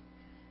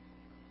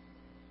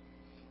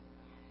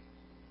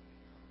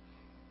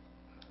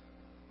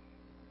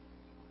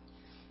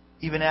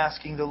 Even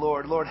asking the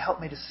Lord, Lord, help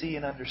me to see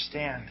and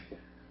understand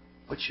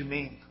what you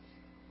mean.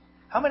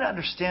 Help me to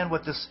understand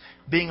what this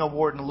being a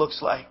warden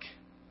looks like.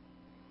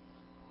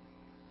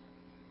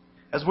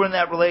 As we're in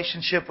that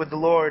relationship with the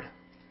Lord,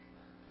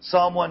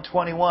 Psalm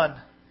 121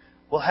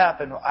 will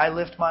happen. I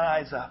lift my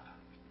eyes up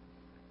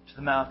to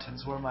the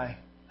mountains where my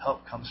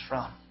help comes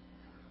from.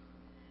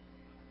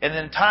 And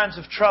in times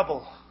of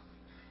trouble,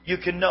 you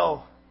can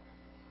know,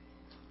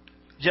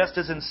 just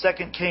as in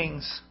 2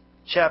 Kings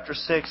chapter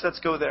 6,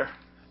 let's go there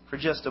for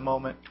just a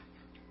moment.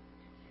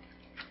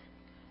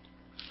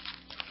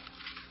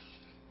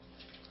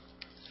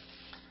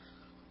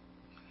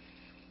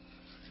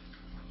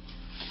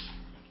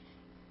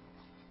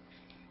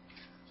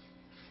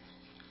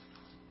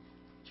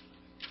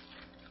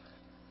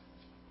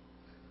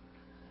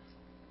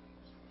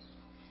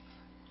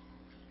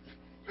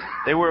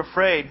 They were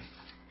afraid.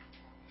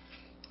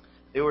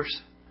 They were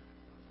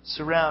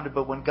surrounded,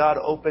 but when God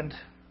opened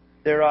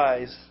their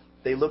eyes,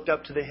 they looked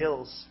up to the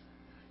hills,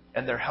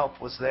 and their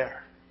help was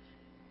there.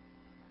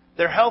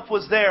 Their help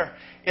was there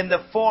in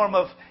the form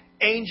of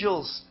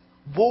angels,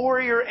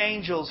 warrior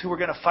angels who were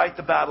going to fight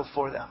the battle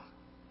for them.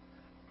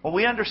 When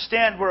we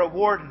understand we're a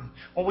warden,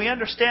 when we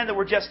understand that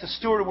we're just a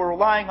steward and we're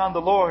relying on the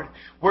Lord,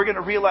 we're going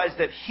to realize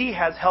that He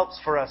has helps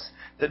for us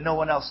that no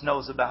one else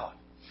knows about.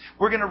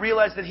 We're going to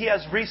realize that He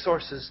has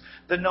resources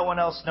that no one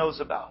else knows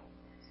about.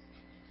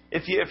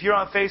 If you're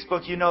on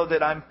Facebook, you know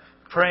that I'm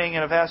praying,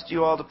 and I've asked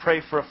you all to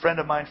pray for a friend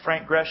of mine,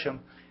 Frank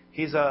Gresham.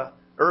 He's a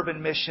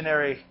urban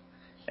missionary,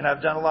 and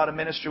I've done a lot of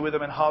ministry with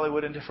him in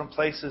Hollywood and different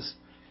places.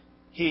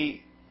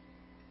 He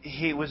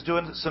was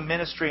doing some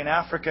ministry in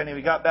Africa, and when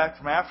he got back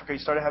from Africa, he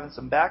started having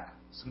some back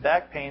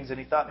pains, and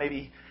he thought maybe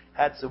he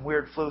had some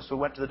weird flu, so he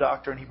went to the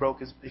doctor, and he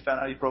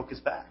found out he broke his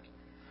back.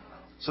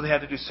 So they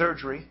had to do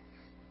surgery.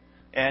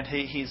 And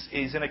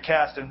he's in a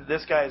cast, and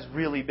this guy is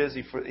really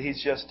busy. He's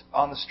just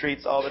on the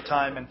streets all the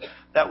time, and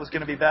that was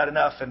going to be bad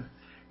enough. And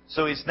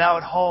so he's now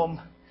at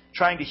home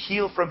trying to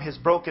heal from his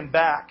broken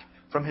back,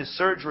 from his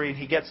surgery, and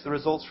he gets the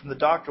results from the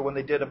doctor when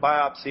they did a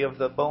biopsy of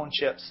the bone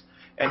chips,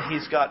 and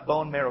he's got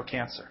bone marrow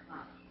cancer.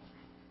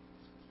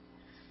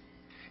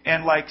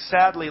 And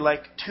sadly,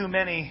 like too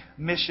many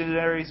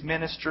missionaries,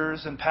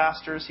 ministers, and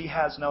pastors, he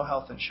has no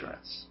health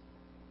insurance.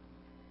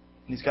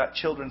 And he's got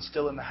children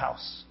still in the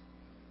house.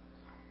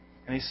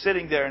 And he's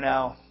sitting there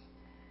now,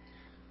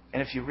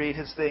 and if you read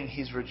his thing,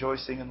 he's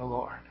rejoicing in the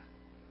Lord.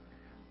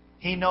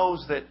 He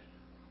knows that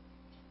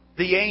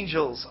the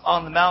angels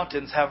on the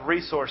mountains have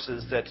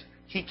resources that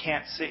he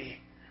can't see,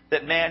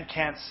 that man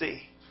can't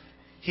see.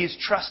 He's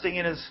trusting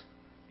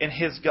in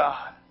his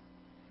God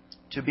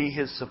to be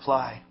his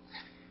supply.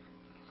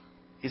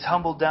 He's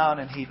humbled down,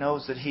 and he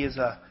knows that he is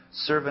a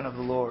servant of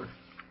the Lord.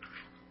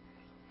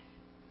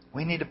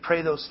 We need to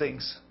pray those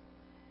things.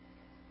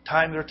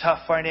 Times are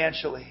tough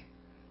financially.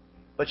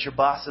 But your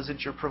boss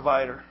isn't your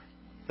provider.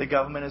 The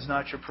government is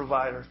not your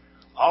provider.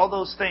 All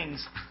those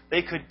things,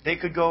 they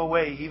could go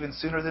away even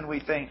sooner than we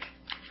think.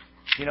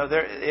 You know,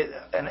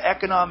 an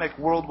economic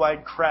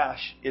worldwide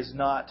crash is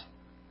not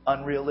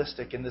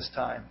unrealistic in this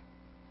time.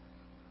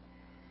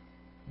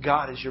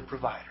 God is your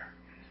provider.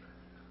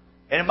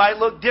 And it might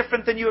look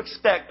different than you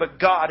expect, but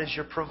God is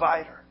your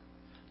provider.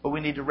 But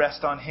we need to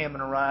rest on Him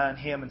and rely on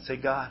Him and say,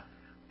 God,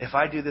 if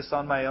I do this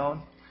on my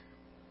own,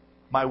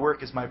 my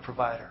work is my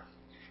provider.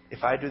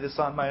 If I do this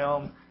on my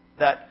own,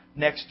 that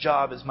next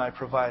job is my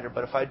provider.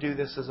 But if I do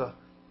this as a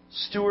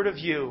steward of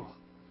you,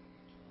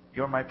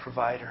 you're my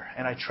provider.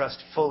 And I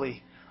trust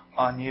fully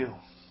on you.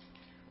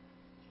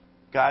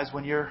 Guys,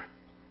 when you're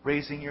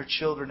raising your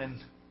children and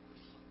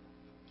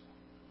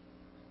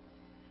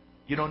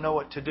you don't know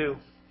what to do,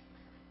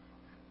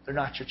 they're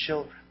not your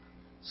children.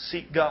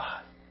 Seek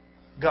God.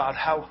 God,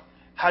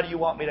 how do you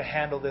want me to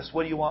handle this?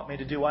 What do you want me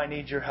to do? I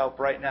need your help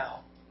right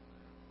now.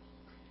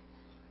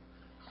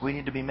 We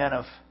need to be men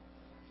of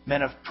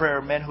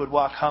prayer, men who would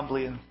walk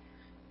humbly and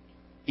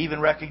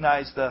even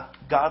recognize the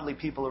godly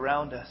people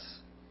around us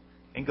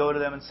and go to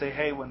them and say,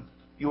 hey, when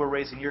you were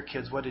raising your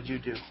kids, what did you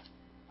do?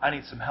 I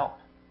need some help.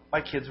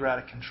 My kids are out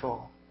of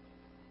control.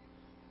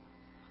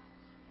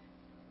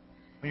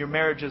 When your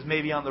marriage is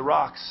maybe on the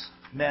rocks,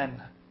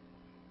 men,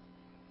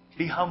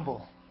 be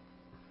humble.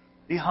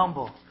 Be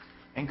humble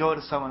and go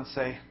to someone and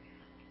say,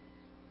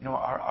 you know,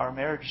 our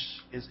marriage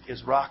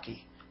is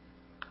rocky.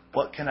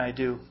 What can I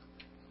do?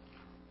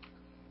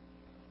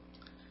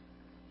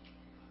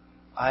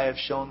 I have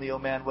shown thee, O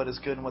man, what is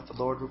good and what the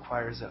Lord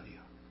requires of you.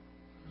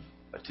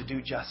 But to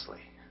do justly,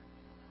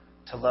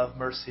 to love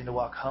mercy, and to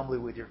walk humbly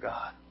with your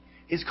God.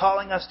 He's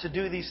calling us to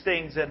do these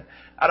things and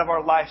out of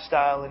our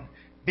lifestyle and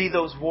be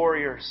those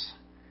warriors.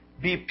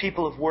 Be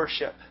people of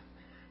worship.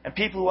 And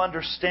people who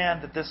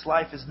understand that this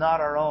life is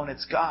not our own,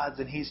 it's God's,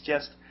 and He's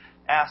just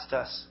asked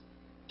us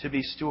to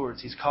be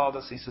stewards. He's called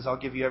us. He says, I'll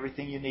give you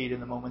everything you need in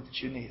the moment that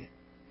you need it.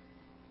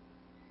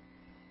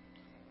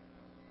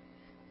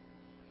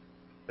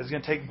 It's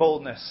going to take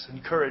boldness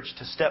and courage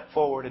to step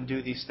forward and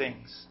do these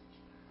things.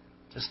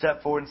 To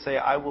step forward and say,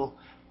 I will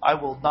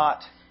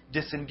not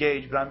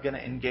disengage, but I'm going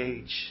to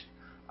engage.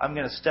 I'm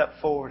going to step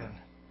forward and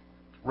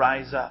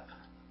rise up.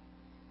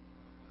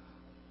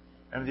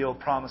 Remember the old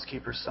Promise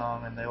Keeper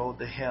song and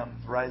the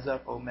hymn, Rise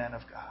Up, O Man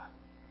of God.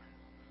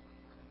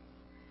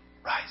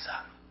 Rise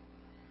up.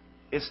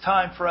 It's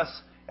time for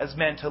us as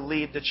men to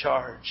lead the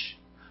charge.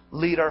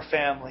 Lead our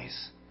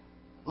families.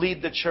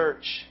 Lead the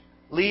church.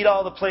 Lead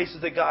all the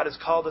places that God has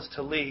called us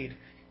to lead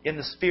in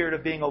the spirit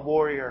of being a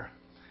warrior,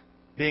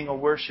 being a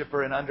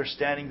worshiper, and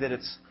understanding that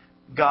it's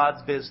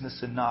God's business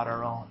and not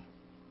our own.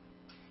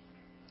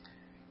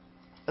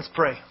 Let's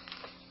pray.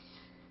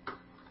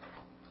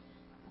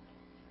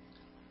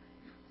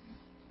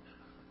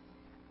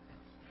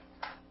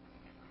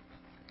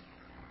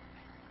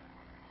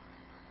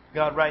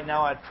 God, right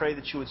now I'd pray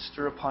that you would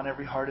stir upon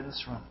every heart in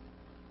this room.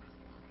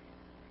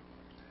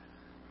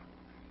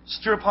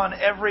 Stir upon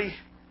every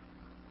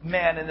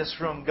man in this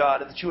room,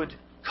 God, that you would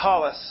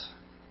call us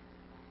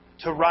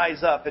to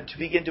rise up and to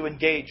begin to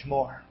engage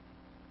more.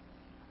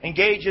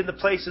 Engage in the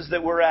places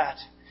that we're at,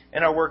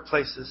 in our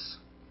workplaces,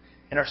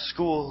 in our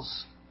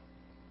schools,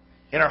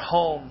 in our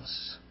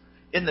homes,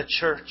 in the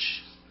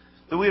church.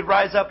 That we would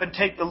rise up and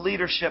take the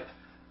leadership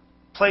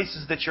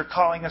places that you're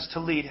calling us to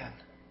lead in.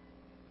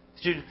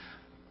 That you'd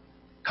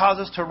cause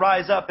us to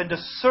rise up and to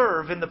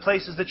serve in the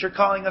places that you're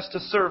calling us to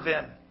serve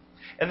in.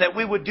 And that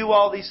we would do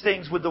all these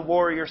things with the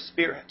warrior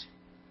spirit.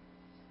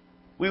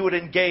 We would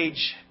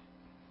engage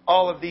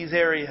all of these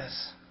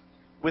areas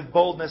with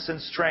boldness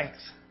and strength.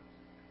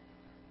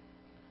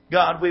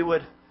 God, we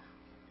would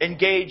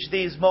engage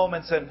these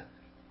moments and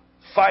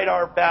fight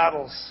our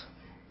battles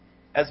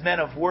as men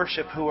of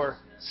worship who are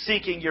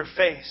seeking your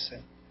face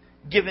and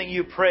giving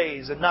you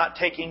praise and not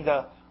taking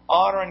the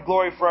honor and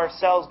glory for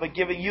ourselves, but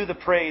giving you the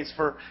praise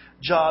for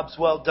jobs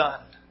well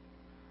done.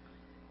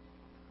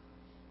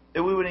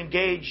 That we would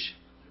engage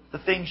the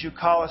things you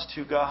call us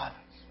to, God,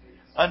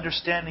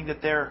 understanding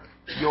that they're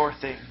your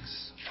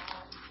things.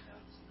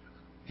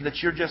 And that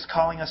you're just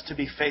calling us to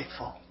be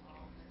faithful.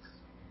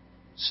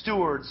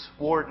 Stewards,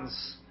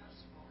 wardens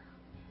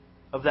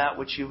of that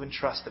which you've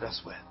entrusted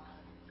us with.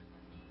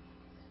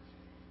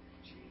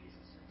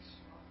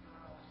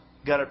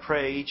 God, I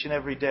pray each and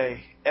every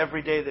day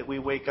that we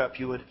wake up,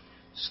 you would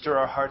stir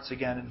our hearts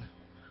again and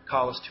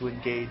call us to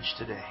engage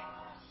today.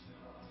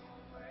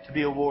 To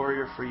be a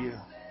warrior for you.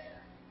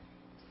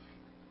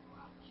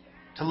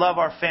 To love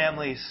our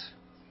families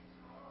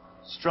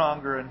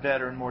stronger and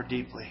better and more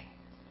deeply.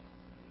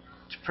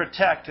 To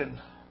protect and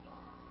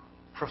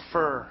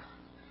prefer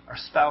our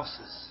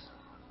spouses.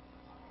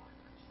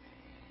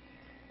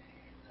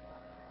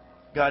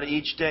 God,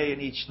 each day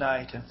and each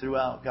night and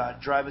throughout,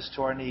 God, drive us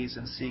to our knees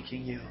in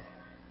seeking you.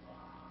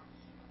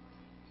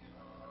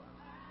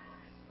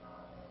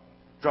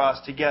 Draw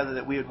us together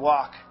that we would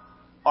walk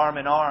arm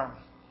in arm,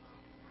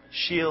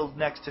 shield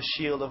next to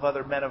shield of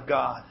other men of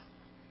God,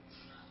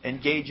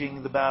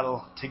 engaging the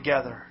battle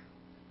together.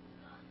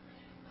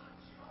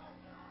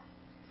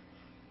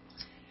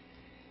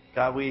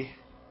 God,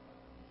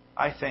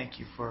 I thank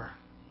you for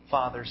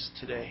fathers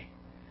today.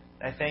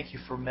 I thank you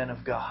for men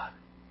of God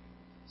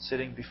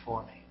sitting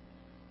before me.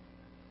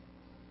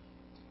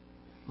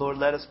 Lord,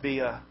 let us be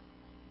a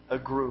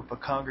group, a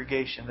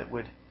congregation that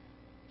would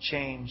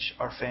change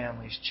our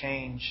families,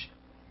 change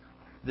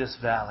this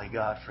valley,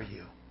 God, for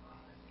you.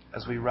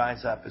 As we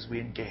rise up, as we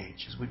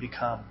engage, as we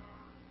become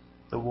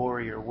the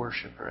warrior,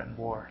 worshiper, and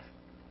ward.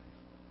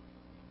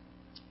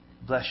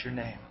 Bless your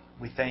name.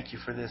 We thank you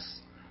for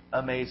this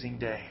amazing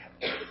day.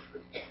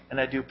 And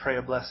I do pray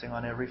a blessing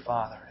on every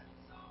father.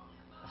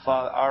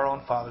 Our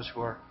own fathers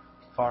who are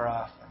far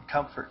off. And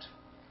comfort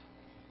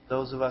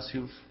those of us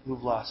who've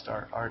lost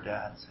our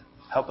dads.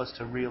 Help us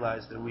to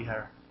realize that we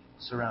are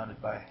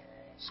surrounded by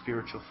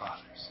spiritual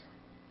fathers.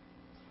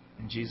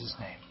 In Jesus'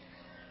 name.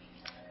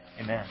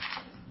 Amen.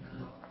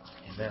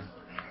 Amen.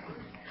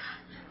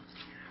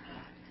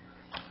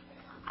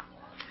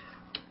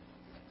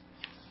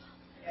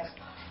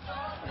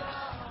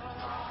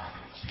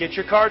 Get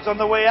your cards on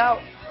the way out.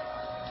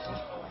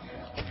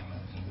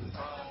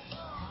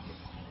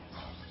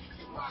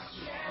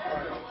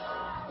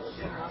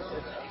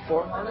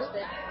 For Margaret?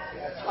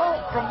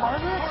 Oh, from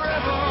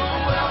Margaret?